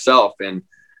by myself. And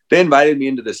they invited me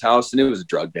into this house, and it was a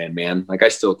drug den, man. Like, I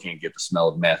still can't get the smell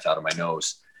of meth out of my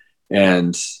nose.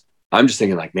 And I'm just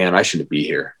thinking like, man, I shouldn't be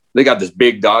here. They got this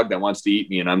big dog that wants to eat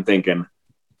me. And I'm thinking,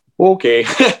 okay.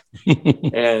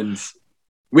 And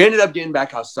we ended up getting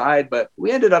back outside, but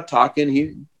we ended up talking.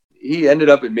 He ended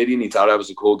up admitting he thought I was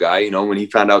a cool guy. You know, when he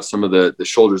found out some of the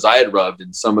shoulders I had rubbed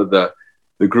and some of the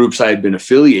groups I had been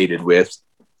affiliated with,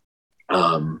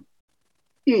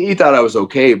 he thought I was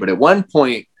okay. But at one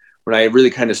point, when I really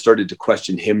kind of started to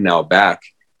question him now back,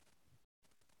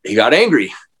 he got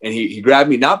angry, and he grabbed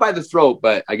me, not by the throat,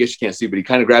 but I guess you can't see, but he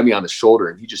kind of grabbed me on the shoulder,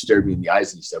 and he just stared me in the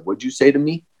eyes, and he said, "What'd you say to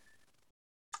me?"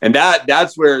 And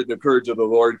that's where the courage of the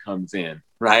Lord comes in,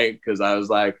 right? Because I was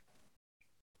like,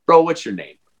 "Bro, what's your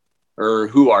name?" or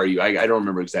who are you? I don't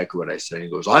remember exactly what I said. He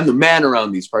goes, I'm the man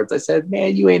around these parts. I said,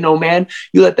 man, you ain't no man.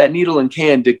 You let that needle and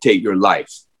can dictate your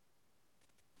life.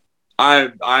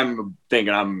 I'm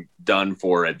thinking I'm done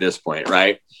for at this point,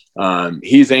 right?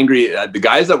 He's angry. The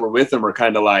guys that were with him are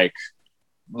kind of like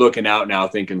looking out now,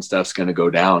 thinking stuff's going to go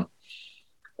down.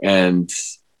 And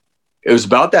it was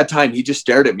about that time he just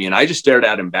stared at me, and I just stared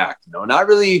at him back. Not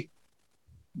really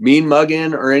mean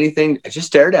mugging or anything. I just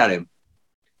stared at him.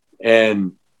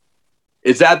 And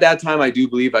it's at that time I do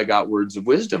believe I got words of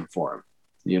wisdom for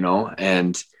him,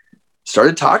 and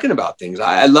started talking about things.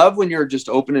 I love when you're just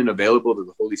open and available to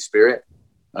the Holy Spirit.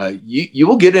 You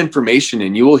will get information,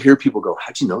 and you will hear people go,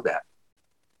 how'd you know that?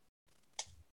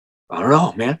 I don't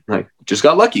know, man. Like, just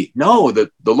got lucky. No,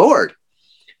 the Lord.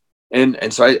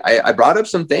 And so I brought up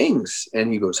some things,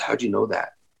 and he goes, how'd you know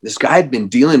that? This guy had been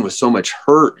dealing with so much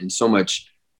hurt and so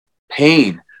much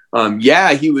pain.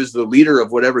 He was the leader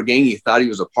of whatever gang he thought he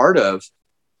was a part of.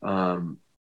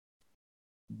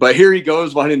 But here he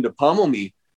goes wanting to pummel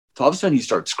me. So all of a sudden he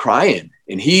starts crying,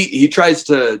 and he tries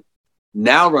to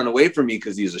now run away from me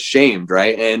because he's ashamed.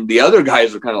 Right. And the other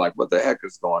guys are kind of like, what the heck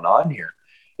is going on here?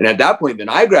 And at that point, then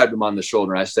I grabbed him on the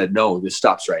shoulder, and I said, no, this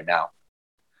stops right now.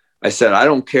 I said, I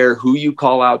don't care who you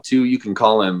call out to. You can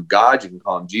call him God. You can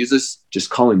call him Jesus. Just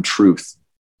call him truth. I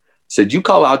said, you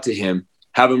call out to him,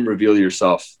 have him reveal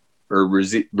yourself or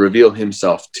reveal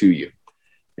himself to you.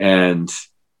 And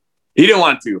he didn't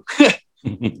want to,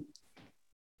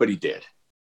 but he did.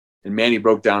 And man, he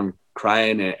broke down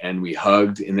crying, and we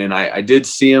hugged. And then I did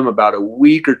see him about a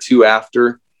week or two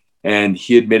after, and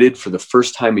he admitted for the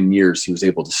first time in years he was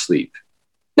able to sleep.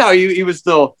 Now he was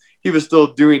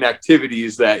still doing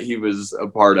activities that he was a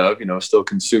part of, still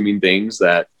consuming things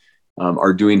that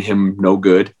are doing him no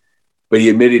good, but he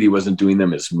admitted he wasn't doing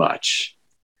them as much.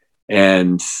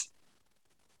 And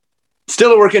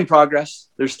still a work in progress.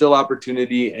 There's still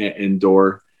opportunity and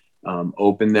door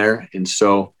open there. And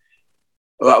so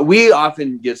we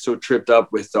often get so tripped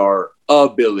up with our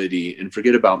ability and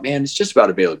forget about, man, it's just about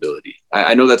availability.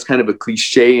 I know that's kind of a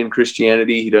cliche in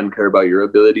Christianity. He doesn't care about your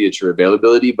ability. It's your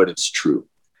availability, but it's true.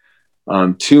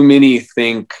 Too many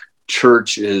think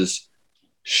church is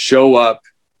show up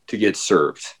to get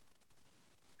served.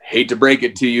 Hate to break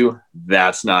it to you.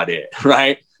 That's not it,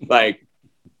 right? Like,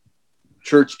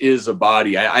 church is a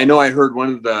body. I know I heard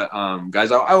one of the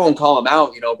guys, I won't call him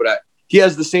out, but he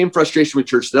has the same frustration with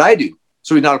church that I do.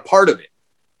 So he's not a part of it.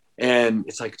 And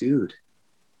it's like, dude,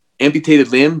 amputated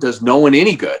limb does no one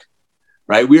any good,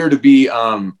 right? We are to be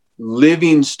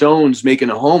living stones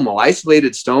making a home. Well,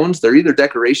 isolated stones, they're either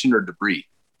decoration or debris.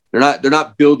 They're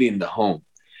not building the home.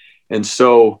 And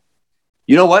so,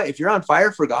 you know what? If you're on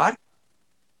fire for God,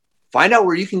 find out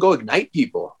where you can go ignite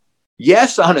people.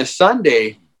 Yes, on a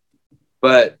Sunday,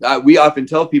 but we often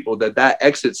tell people that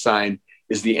exit sign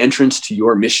is the entrance to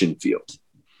your mission field.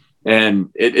 And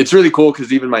it's really cool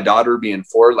because even my daughter being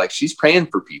 4, like, she's praying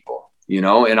for people,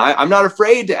 and I'm not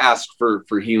afraid to ask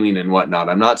for healing and whatnot.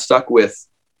 I'm not stuck with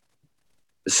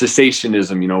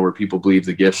cessationism, where people believe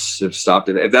the gifts have stopped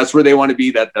it. If that's where they want to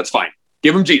be, that's fine.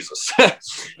 Give them Jesus.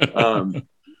 But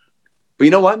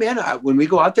you know what, man, when we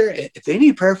go out there, if they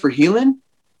need prayer for healing,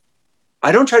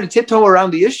 I don't try to tiptoe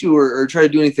around the issue or try to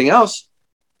do anything else.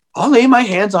 I'll lay my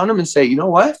hands on them and say, you know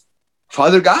what,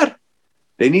 Father God,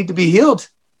 they need to be healed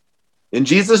in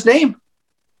Jesus' name.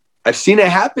 I've seen it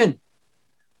happen.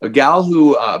 A gal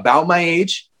who about my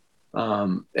age,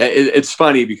 it's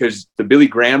funny because the Billy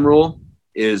Graham rule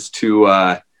is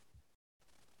to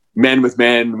men with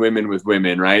men, women with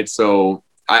women, right? So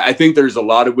I think there's a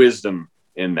lot of wisdom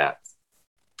in that.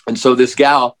 And so this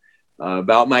gal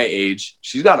about my age,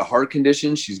 she's got a heart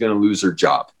condition. She's going to lose her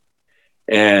job.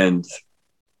 And,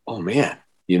 oh man,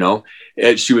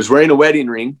 and she was wearing a wedding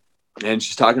ring, and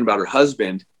she's talking about her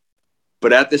husband.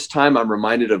 But at this time, I'm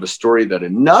reminded of a story that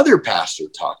another pastor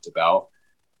talked about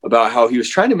how he was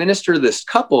trying to minister to this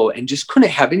couple and just couldn't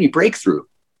have any breakthrough.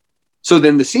 So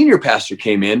then the senior pastor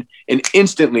came in and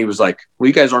instantly was like, well,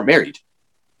 you guys aren't married.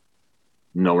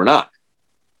 No, we're not.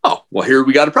 Oh, well, here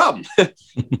we got a problem.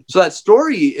 So that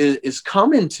story is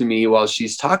coming to me while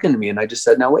she's talking to me. And I just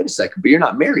said, now, wait a second, but you're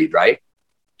not married, right?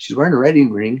 She's wearing a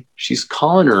wedding ring. She's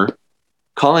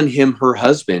calling him her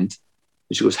husband.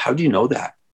 And she goes, how do you know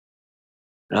that?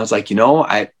 And I was like,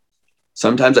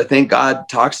 sometimes I think God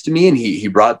talks to me, and he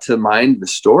brought to mind the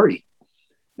story.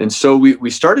 And so we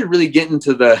started really getting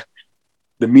to the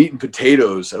meat and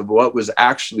potatoes of what was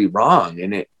actually wrong.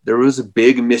 And there was a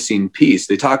big missing piece.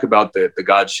 They talk about the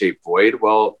God-shaped void.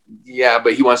 Well, yeah,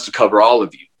 but he wants to cover all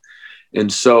of you.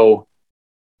 And so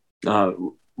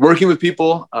working with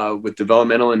people with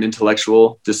developmental and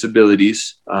intellectual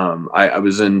disabilities, I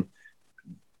was in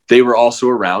they were also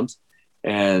around.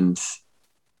 And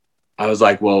I was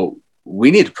like, well, we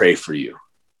need to pray for you.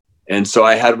 And so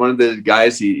I had one of the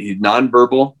guys, he's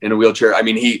nonverbal in a wheelchair. I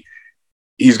mean,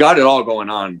 he's got it all going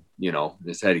on, in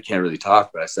his head. He can't really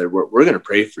talk, but I said, we're going to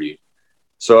pray for you.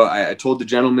 So I told the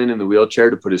gentleman in the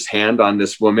wheelchair to put his hand on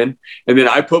this woman. And then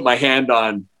I put my hand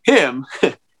on him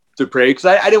to pray, because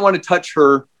I didn't want to touch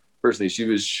her personally.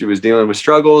 She was dealing with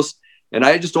struggles, and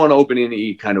I just don't want to open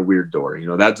any kind of weird door.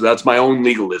 That's my own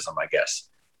legalism, I guess.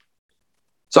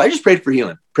 So I just prayed for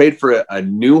healing, prayed for a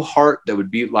new heart that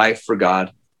would beat life for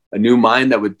God, a new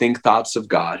mind that would think thoughts of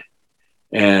God.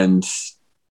 And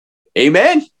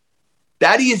amen.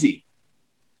 That easy.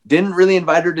 Didn't really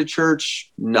invite her to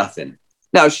church, nothing.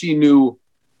 Now she knew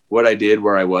what I did,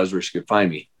 where I was, where she could find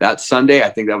me. That Sunday, I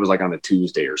think that was like on a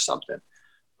Tuesday or something.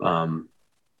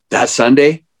 That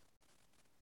Sunday,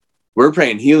 we're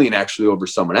praying healing actually over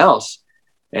someone else.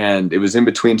 And it was in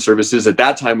between services. At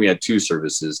that time, we had 2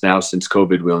 services. Now, since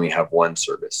COVID, we only have 1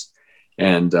 service.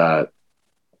 And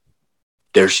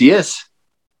there she is,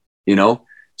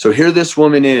 So here this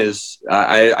woman is.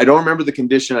 I don't remember the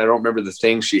condition. I don't remember the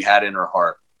things she had in her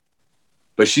heart.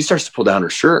 But she starts to pull down her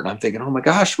shirt. And I'm thinking, oh, my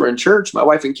gosh, we're in church. My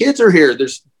wife and kids are here.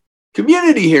 There's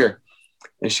community here.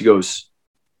 And she goes,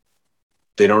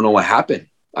 they don't know what happened.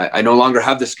 I no longer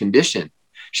have this condition.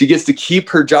 She gets to keep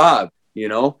her job,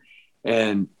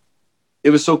 And it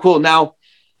was so cool. Now,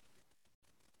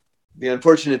 the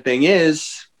unfortunate thing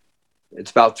is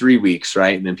it's about 3 weeks,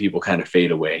 right? And then people kind of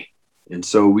fade away. And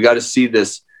so we got to see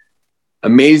this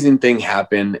amazing thing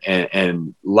happen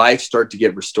and life start to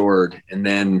get restored, and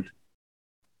then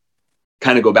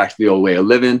kind of go back to the old way of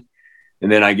living.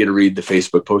 And then I get to read the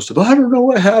Facebook post of, I don't know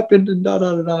what happened. And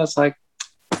It's like,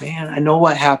 man, I know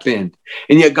what happened.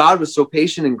 And yet God was so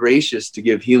patient and gracious to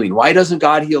give healing. Why doesn't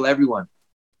God heal everyone?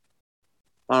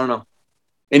 I don't know.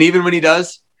 And even when he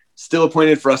does, still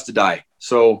appointed for us to die.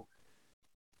 So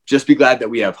just be glad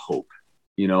that we have hope,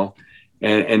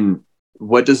 and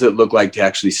what does it look like to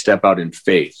actually step out in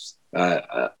faith?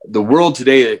 The world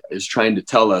today is trying to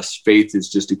tell us faith is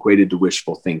just equated to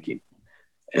wishful thinking.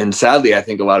 And sadly, I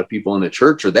think a lot of people in the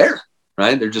church are there,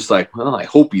 right? They're just like, well, I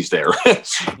hope he's there.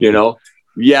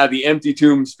 Yeah, the empty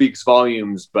tomb speaks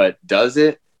volumes, but does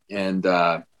it? And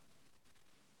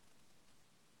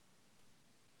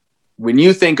when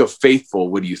you think of faithful,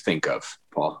 what do you think of,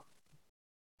 Paul?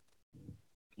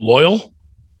 Loyal,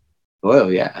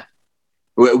 yeah.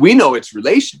 We know it's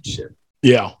relationship.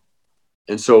 Yeah.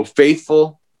 And so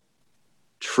faithful,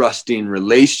 trusting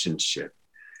relationship.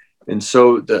 And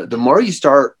so the more you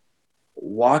start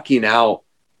walking out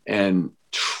and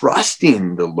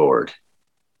trusting the Lord,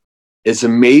 it's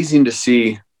amazing to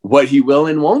see what he will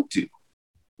and won't do.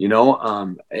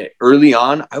 Early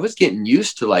on, I was getting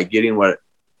used to like getting what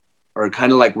are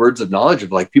kind of like words of knowledge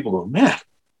of like people go, man,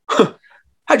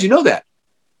 how'd you know that?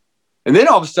 And then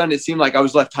all of a sudden it seemed like I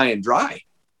was left high and dry.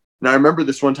 And I remember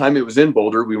this one time, it was in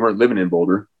Boulder. We weren't living in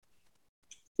Boulder,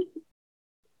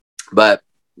 but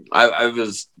I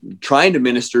was trying to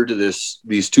minister to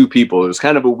these 2 people. It was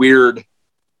kind of a weird,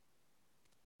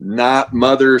 not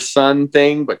mother-son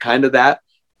thing, but kind of that.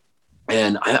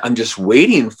 And I'm just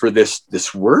waiting for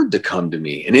this word to come to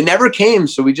me. And it never came.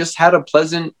 So we just had a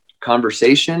pleasant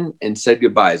conversation and said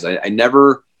goodbyes. I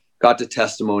never got to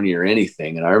testimony or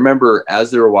anything. And I remember as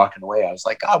they were walking away, I was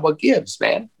like, God, what gives,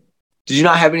 man? Did you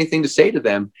not have anything to say to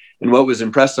them? And what was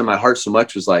impressed on my heart so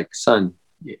much was like, son,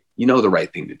 you know the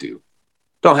right thing to do.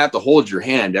 Don't have to hold your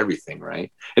hand, everything,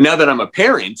 right? And now that I'm a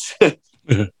parent,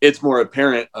 it's more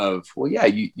apparent of, well, yeah,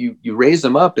 you raise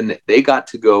them up and they got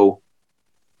to go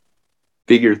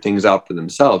figure things out for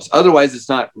themselves. Otherwise, it's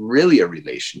not really a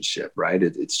relationship, right?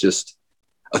 It's just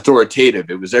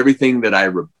authoritative. It was everything that I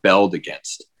rebelled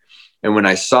against. And when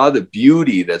I saw the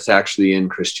beauty that's actually in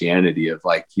Christianity of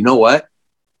like, you know what?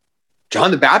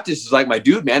 John the Baptist is like my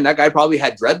dude, man. That guy probably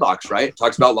had dreadlocks, right?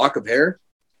 Talks about lock of hair.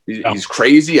 He's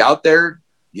crazy out there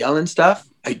yelling stuff.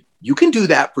 You can do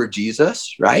that for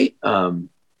Jesus, right? I'm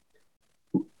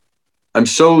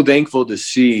so thankful to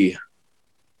see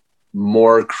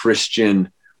more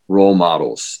Christian role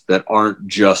models that aren't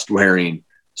just wearing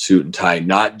suit and tie,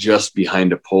 not just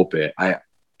behind a pulpit.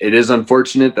 It is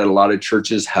unfortunate that a lot of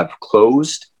churches have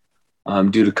closed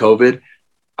due to COVID.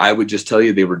 I would just tell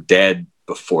you they were dead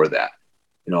before that.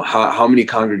 How many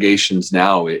congregations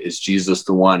now is Jesus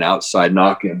the one outside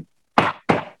knocking?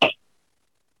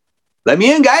 Let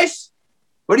me in, guys.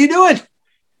 What are you doing?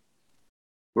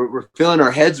 We're filling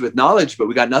our heads with knowledge, but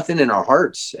we got nothing in our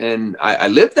hearts. And I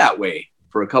lived that way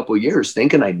for a couple of years,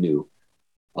 thinking I knew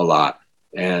a lot.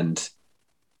 And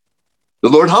the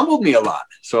Lord humbled me a lot.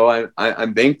 So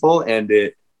I'm thankful. And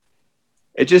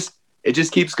it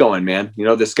just keeps going, man. You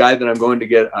know, this guy that I'm going to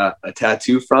get a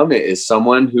tattoo from is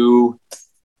someone who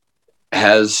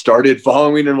has started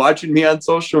following and watching me on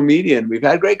social media. And we've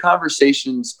had great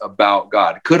conversations about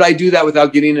God. Could I do that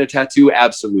without getting a tattoo?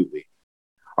 Absolutely.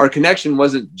 Our connection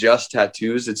wasn't just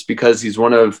tattoos. It's because he's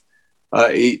one of,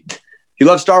 he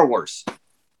loves Star Wars.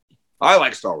 I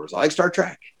like Star Wars. I like Star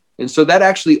Trek. And so that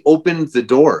actually opened the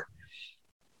door.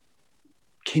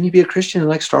 Can you be a Christian and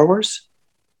like Star Wars?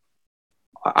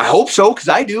 I hope so, because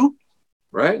I do.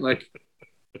 Right? Like,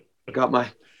 got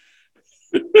my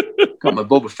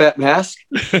Boba Fett mask.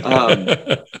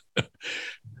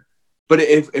 But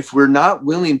if we're not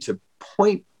willing to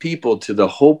point people to the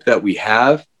hope that we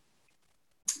have,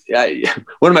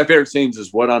 one of my favorite sayings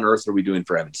is, what on earth are we doing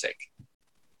for heaven's sake?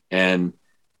 And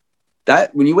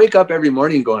that, when you wake up every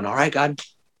morning going, all right, God,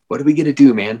 what are we going to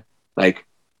do, man? Like,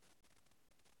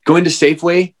 going to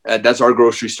Safeway, that's our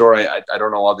grocery store. I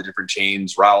don't know all the different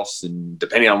chains, Ralph's, and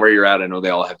depending on where you're at, I know they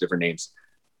all have different names.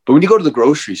 But when you go to the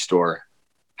grocery store,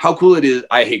 how cool it is.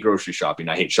 I hate grocery shopping.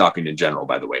 I hate shopping in general,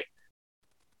 by the way.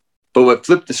 But what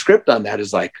flipped the script on that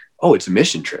is like, oh, it's a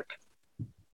mission trip.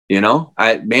 You know,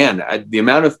 the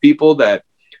amount of people that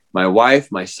my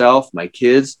wife, myself, my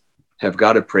kids have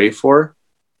got to pray for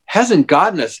hasn't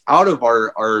gotten us out of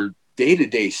our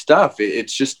day-to-day stuff.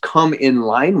 It's just come in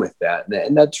line with that.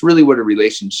 And that's really what a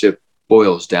relationship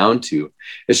boils down to.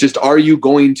 It's just, are you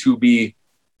going to be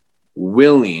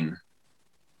willing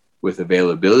with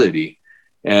availability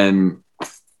and,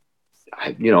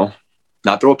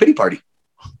 not throw a pity party?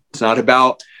 It's not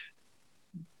about,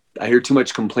 I hear too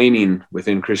much complaining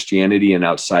within Christianity and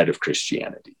outside of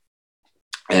Christianity.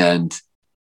 And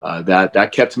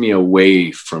that kept me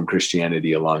away from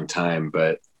Christianity a long time.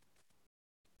 But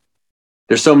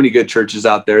there's so many good churches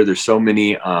out there. There's so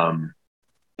many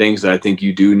things that I think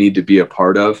you do need to be a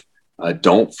part of.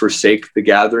 Don't forsake the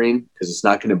gathering, because it's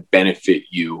not going to benefit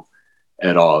you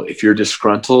at all. If you're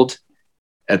disgruntled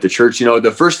at the church,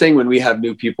 the first thing when we have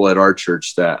new people at our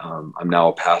church that I'm now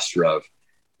a pastor of,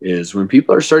 is when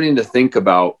people are starting to think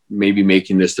about maybe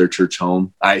making this their church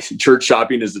home. Church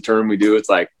shopping is the term we do. It's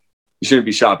like, you shouldn't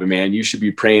be shopping, man. You should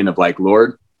be praying of like,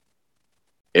 Lord,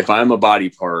 if I'm a body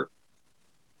part,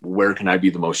 where can I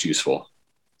be the most useful?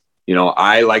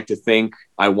 I like to think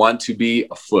I want to be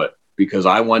a foot, because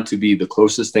I want to be the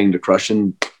closest thing to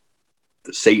crushing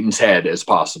Satan's head as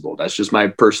possible. That's just my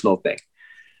personal thing.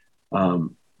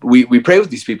 We pray with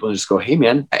these people and just go, hey,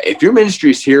 man, if your ministry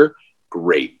is here,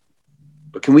 great.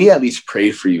 But can we at least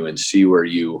pray for you and see where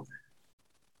you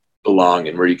belong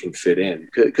and where you can fit in?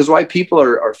 Because why people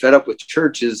are fed up with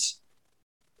church is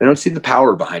they don't see the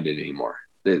power behind it anymore.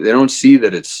 They don't see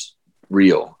that it's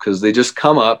real, because they just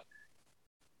come up.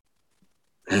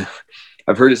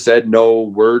 I've heard it said, no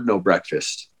word, no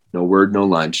breakfast, no word, no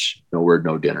lunch, no word,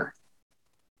 no dinner.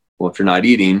 Well, if you're not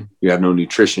eating, you have no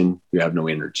nutrition, you have no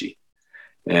energy,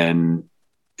 and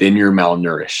then you're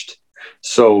malnourished.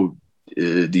 So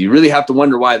do you really have to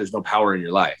wonder why there's no power in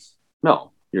your life?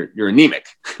 No, you're anemic.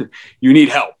 You need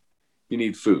help. You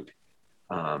need food.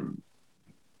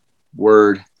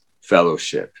 Word,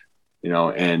 fellowship,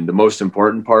 and the most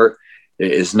important part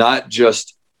is not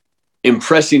just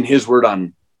impressing his word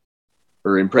on,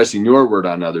 or impressing your word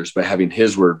on others, but having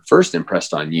his word first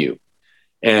impressed on you.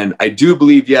 And I do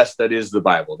believe, yes, that is the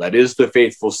Bible. That is the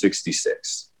faithful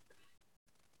 66.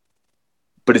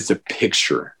 But it's a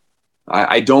picture.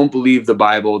 I don't believe the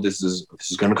Bible, this is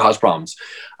going to cause problems.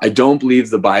 I don't believe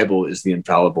the Bible is the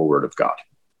infallible word of God.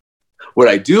 What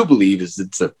I do believe is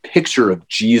it's a picture of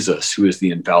Jesus, who is the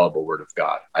infallible word of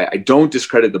God. I don't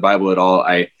discredit the Bible at all.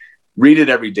 I read it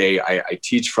every day. I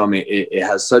teach from it. It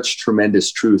has such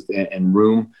tremendous truth and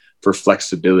room for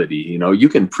flexibility. You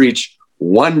can preach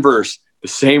one verse the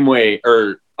same way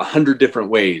or 100 different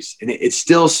ways, and it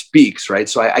still speaks, right?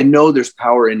 So I know there's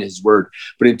power in his word,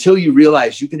 but until you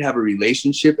realize you can have a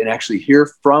relationship and actually hear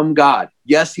from God,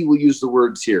 yes, he will use the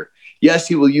words here. Yes,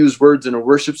 he will use words in a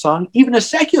worship song, even a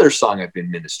secular song I've been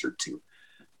ministered to.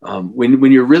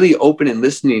 When you're really open and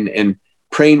listening and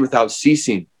praying without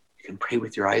ceasing, you can pray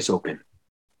with your eyes open.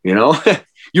 You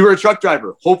were a truck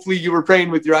driver. Hopefully you were praying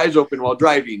with your eyes open while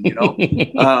driving,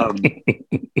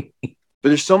 But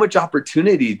there's so much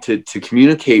opportunity to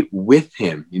communicate with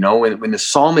him. When the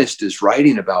psalmist is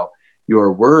writing about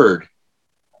your word,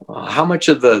 how much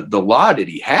of the law did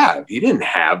he have? He didn't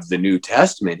have the New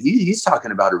Testament. He's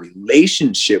talking about a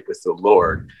relationship with the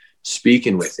Lord,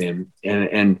 speaking with him.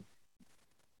 And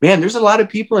man, there's a lot of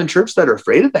people in church that are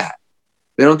afraid of that.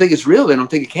 They don't think it's real. They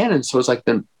don't think it can. And so it's like,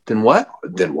 then what?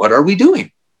 Then what are we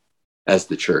doing as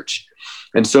the church?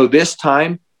 And so this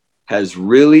time has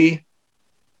really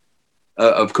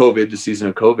of COVID, the season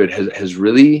of COVID, has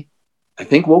really, I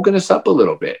think, woken us up a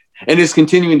little bit, and is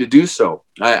continuing to do so.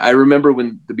 I remember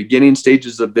when the beginning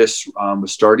stages of this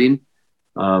was starting,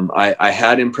 I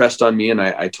had impressed on me, and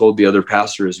I told the other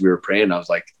pastor as we were praying, I was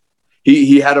like,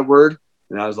 he had a word,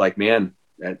 and I was like, man,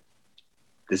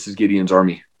 this is Gideon's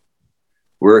army.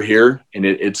 We're here, and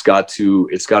it's got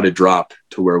to drop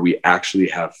to where we actually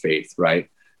have faith, right?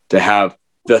 To have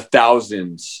the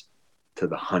thousands to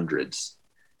the hundreds.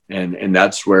 And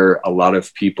that's where a lot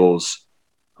of people's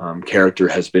character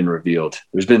has been revealed.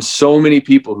 There's been so many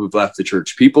people who've left the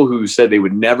church, people who said they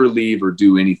would never leave or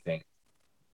do anything.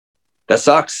 That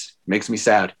sucks. Makes me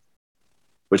sad.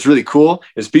 What's really cool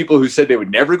is people who said they would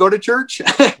never go to church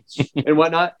and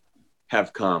whatnot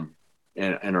have come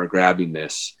and are grabbing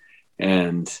this.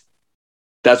 And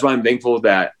that's why I'm thankful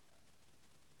that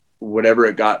whatever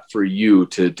it got for you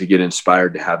to get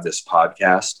inspired to have this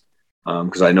podcast,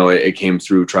 because I know it came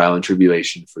through trial and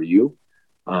tribulation for you.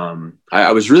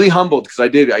 I was really humbled because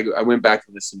I went back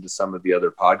and listened to some of the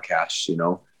other podcasts,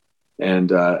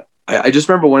 and I just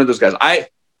remember one of those guys.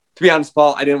 To be honest,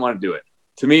 Paul, I didn't want to do it.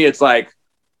 To me, it's like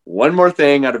one more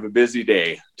thing out of a busy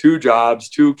day, 2 jobs,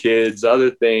 2 kids,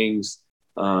 other things.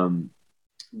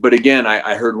 But again,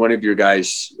 I heard one of your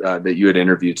guys that you had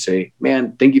interviewed say,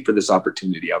 man, thank you for this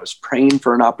opportunity. I was praying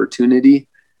for an opportunity,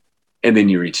 and then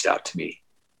you reached out to me.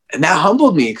 And that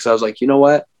humbled me because I was like, you know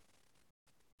what?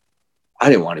 I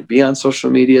didn't want to be on social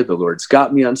media. The Lord's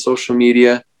got me on social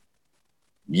media.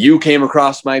 You came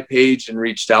across my page and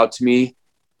reached out to me.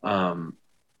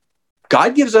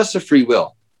 God gives us a free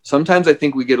will. Sometimes I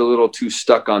think we get a little too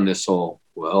stuck on this whole,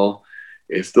 well,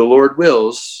 if the Lord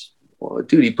wills, well,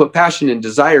 dude, he put passion and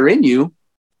desire in you.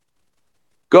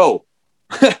 Go.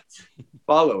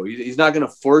 Follow. He's not going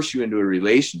to force you into a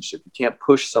relationship. You can't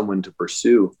push someone to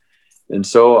pursue. And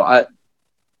so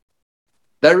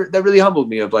that really humbled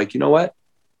me of like, you know what?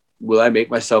 Will I make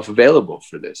myself available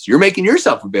for this? You're making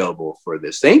yourself available for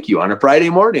this. Thank you. On a Friday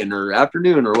morning or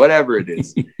afternoon or whatever it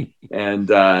is.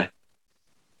 And,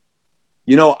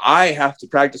 I have to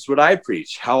practice what I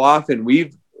preach. How often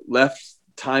we've left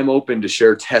time open to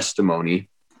share testimony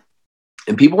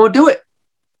and people won't do it.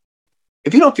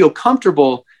 If you don't feel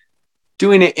comfortable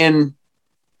doing it in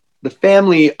the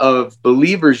family of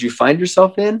believers you find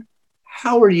yourself in,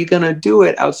 how are you going to do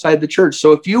it outside the church?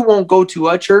 So if you won't go to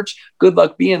a church, good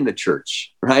luck being the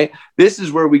church, right? This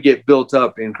is where we get built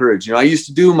up, encouraged. I used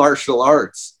to do martial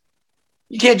arts.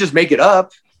 You can't just make it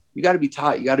up. You got to be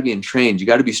taught. You got to be entrained. You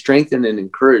got to be strengthened and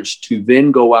encouraged to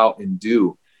then go out and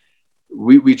do.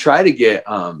 We try to get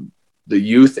the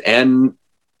youth and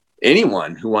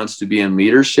anyone who wants to be in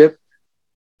leadership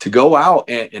to go out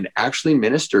and actually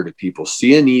minister to people,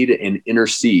 see a need and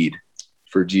intercede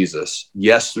for Jesus.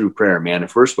 Yes, through prayer, man.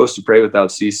 If we're supposed to pray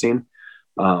without ceasing,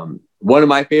 one of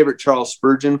my favorite Charles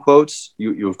Spurgeon quotes,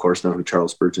 you of course know who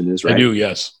Charles Spurgeon is, right? I do,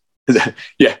 yes.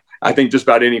 Yeah. I think just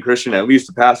about any Christian, at least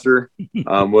a pastor,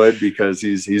 would, because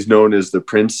he's known as the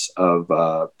prince of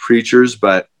preachers.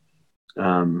 But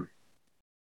I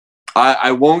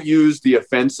won't use the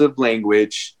offensive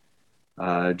language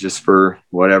just for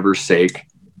whatever's sake.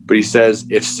 But he says,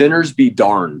 if sinners be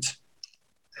darned,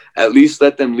 at least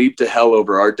let them leap to hell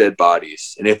over our dead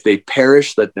bodies. And if they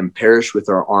perish, let them perish with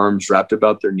our arms wrapped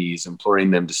about their knees, imploring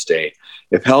them to stay.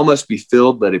 If hell must be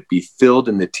filled, let it be filled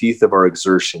in the teeth of our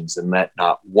exertions, and let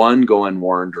not one go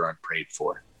unwarned or unprayed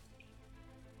for.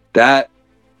 That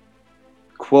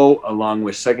quote, along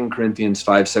with 2 Corinthians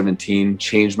 5:17,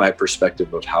 changed my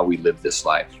perspective of how we live this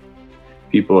life.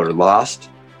 People are lost,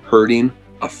 hurting,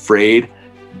 afraid,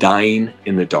 dying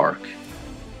in the dark.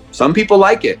 Some people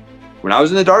like it. When I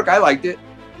was in the dark, I liked it.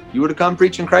 You would have come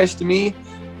preaching Christ to me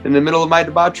in the middle of my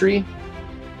debauchery?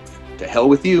 To hell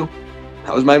with you.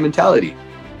 That was my mentality.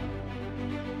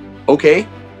 Okay,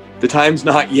 the time's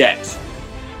not yet.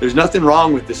 There's nothing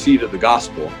wrong with the seed of the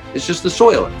gospel. It's just the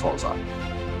soil it falls on.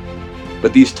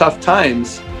 But these tough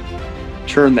times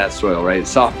churn that soil, right?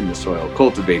 Soften the soil,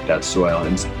 cultivate that soil.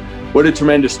 And what a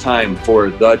tremendous time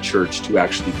for the church to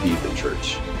actually be the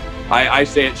church. I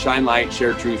say it, shine light,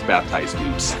 share truth, baptize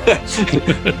dudes.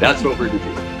 That's what we're to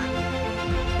do.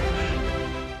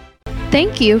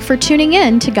 Thank you for tuning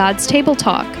in to God's Table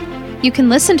Talk. You can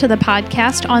listen to the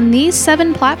podcast on these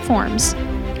 7 platforms: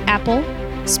 Apple,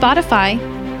 Spotify,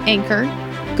 Anchor,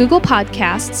 Google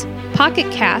Podcasts,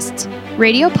 Pocket Casts,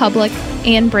 Radio Public,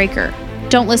 and Breaker.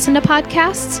 Don't listen to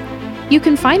podcasts? You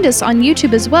can find us on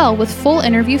YouTube as well with full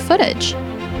interview footage.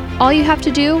 All you have to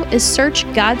do is search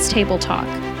God's Table Talk.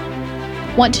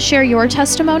 Want to share your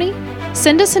testimony?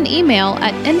 Send us an email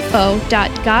at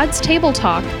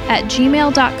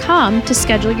info.godstabletalk@gmail.com to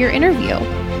schedule your interview.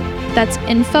 That's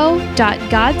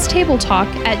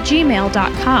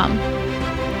info.godstabletalk@gmail.com.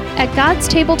 At God's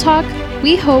Table Talk,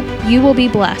 we hope you will be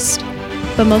blessed,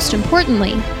 but most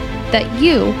importantly, that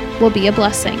you will be a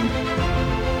blessing.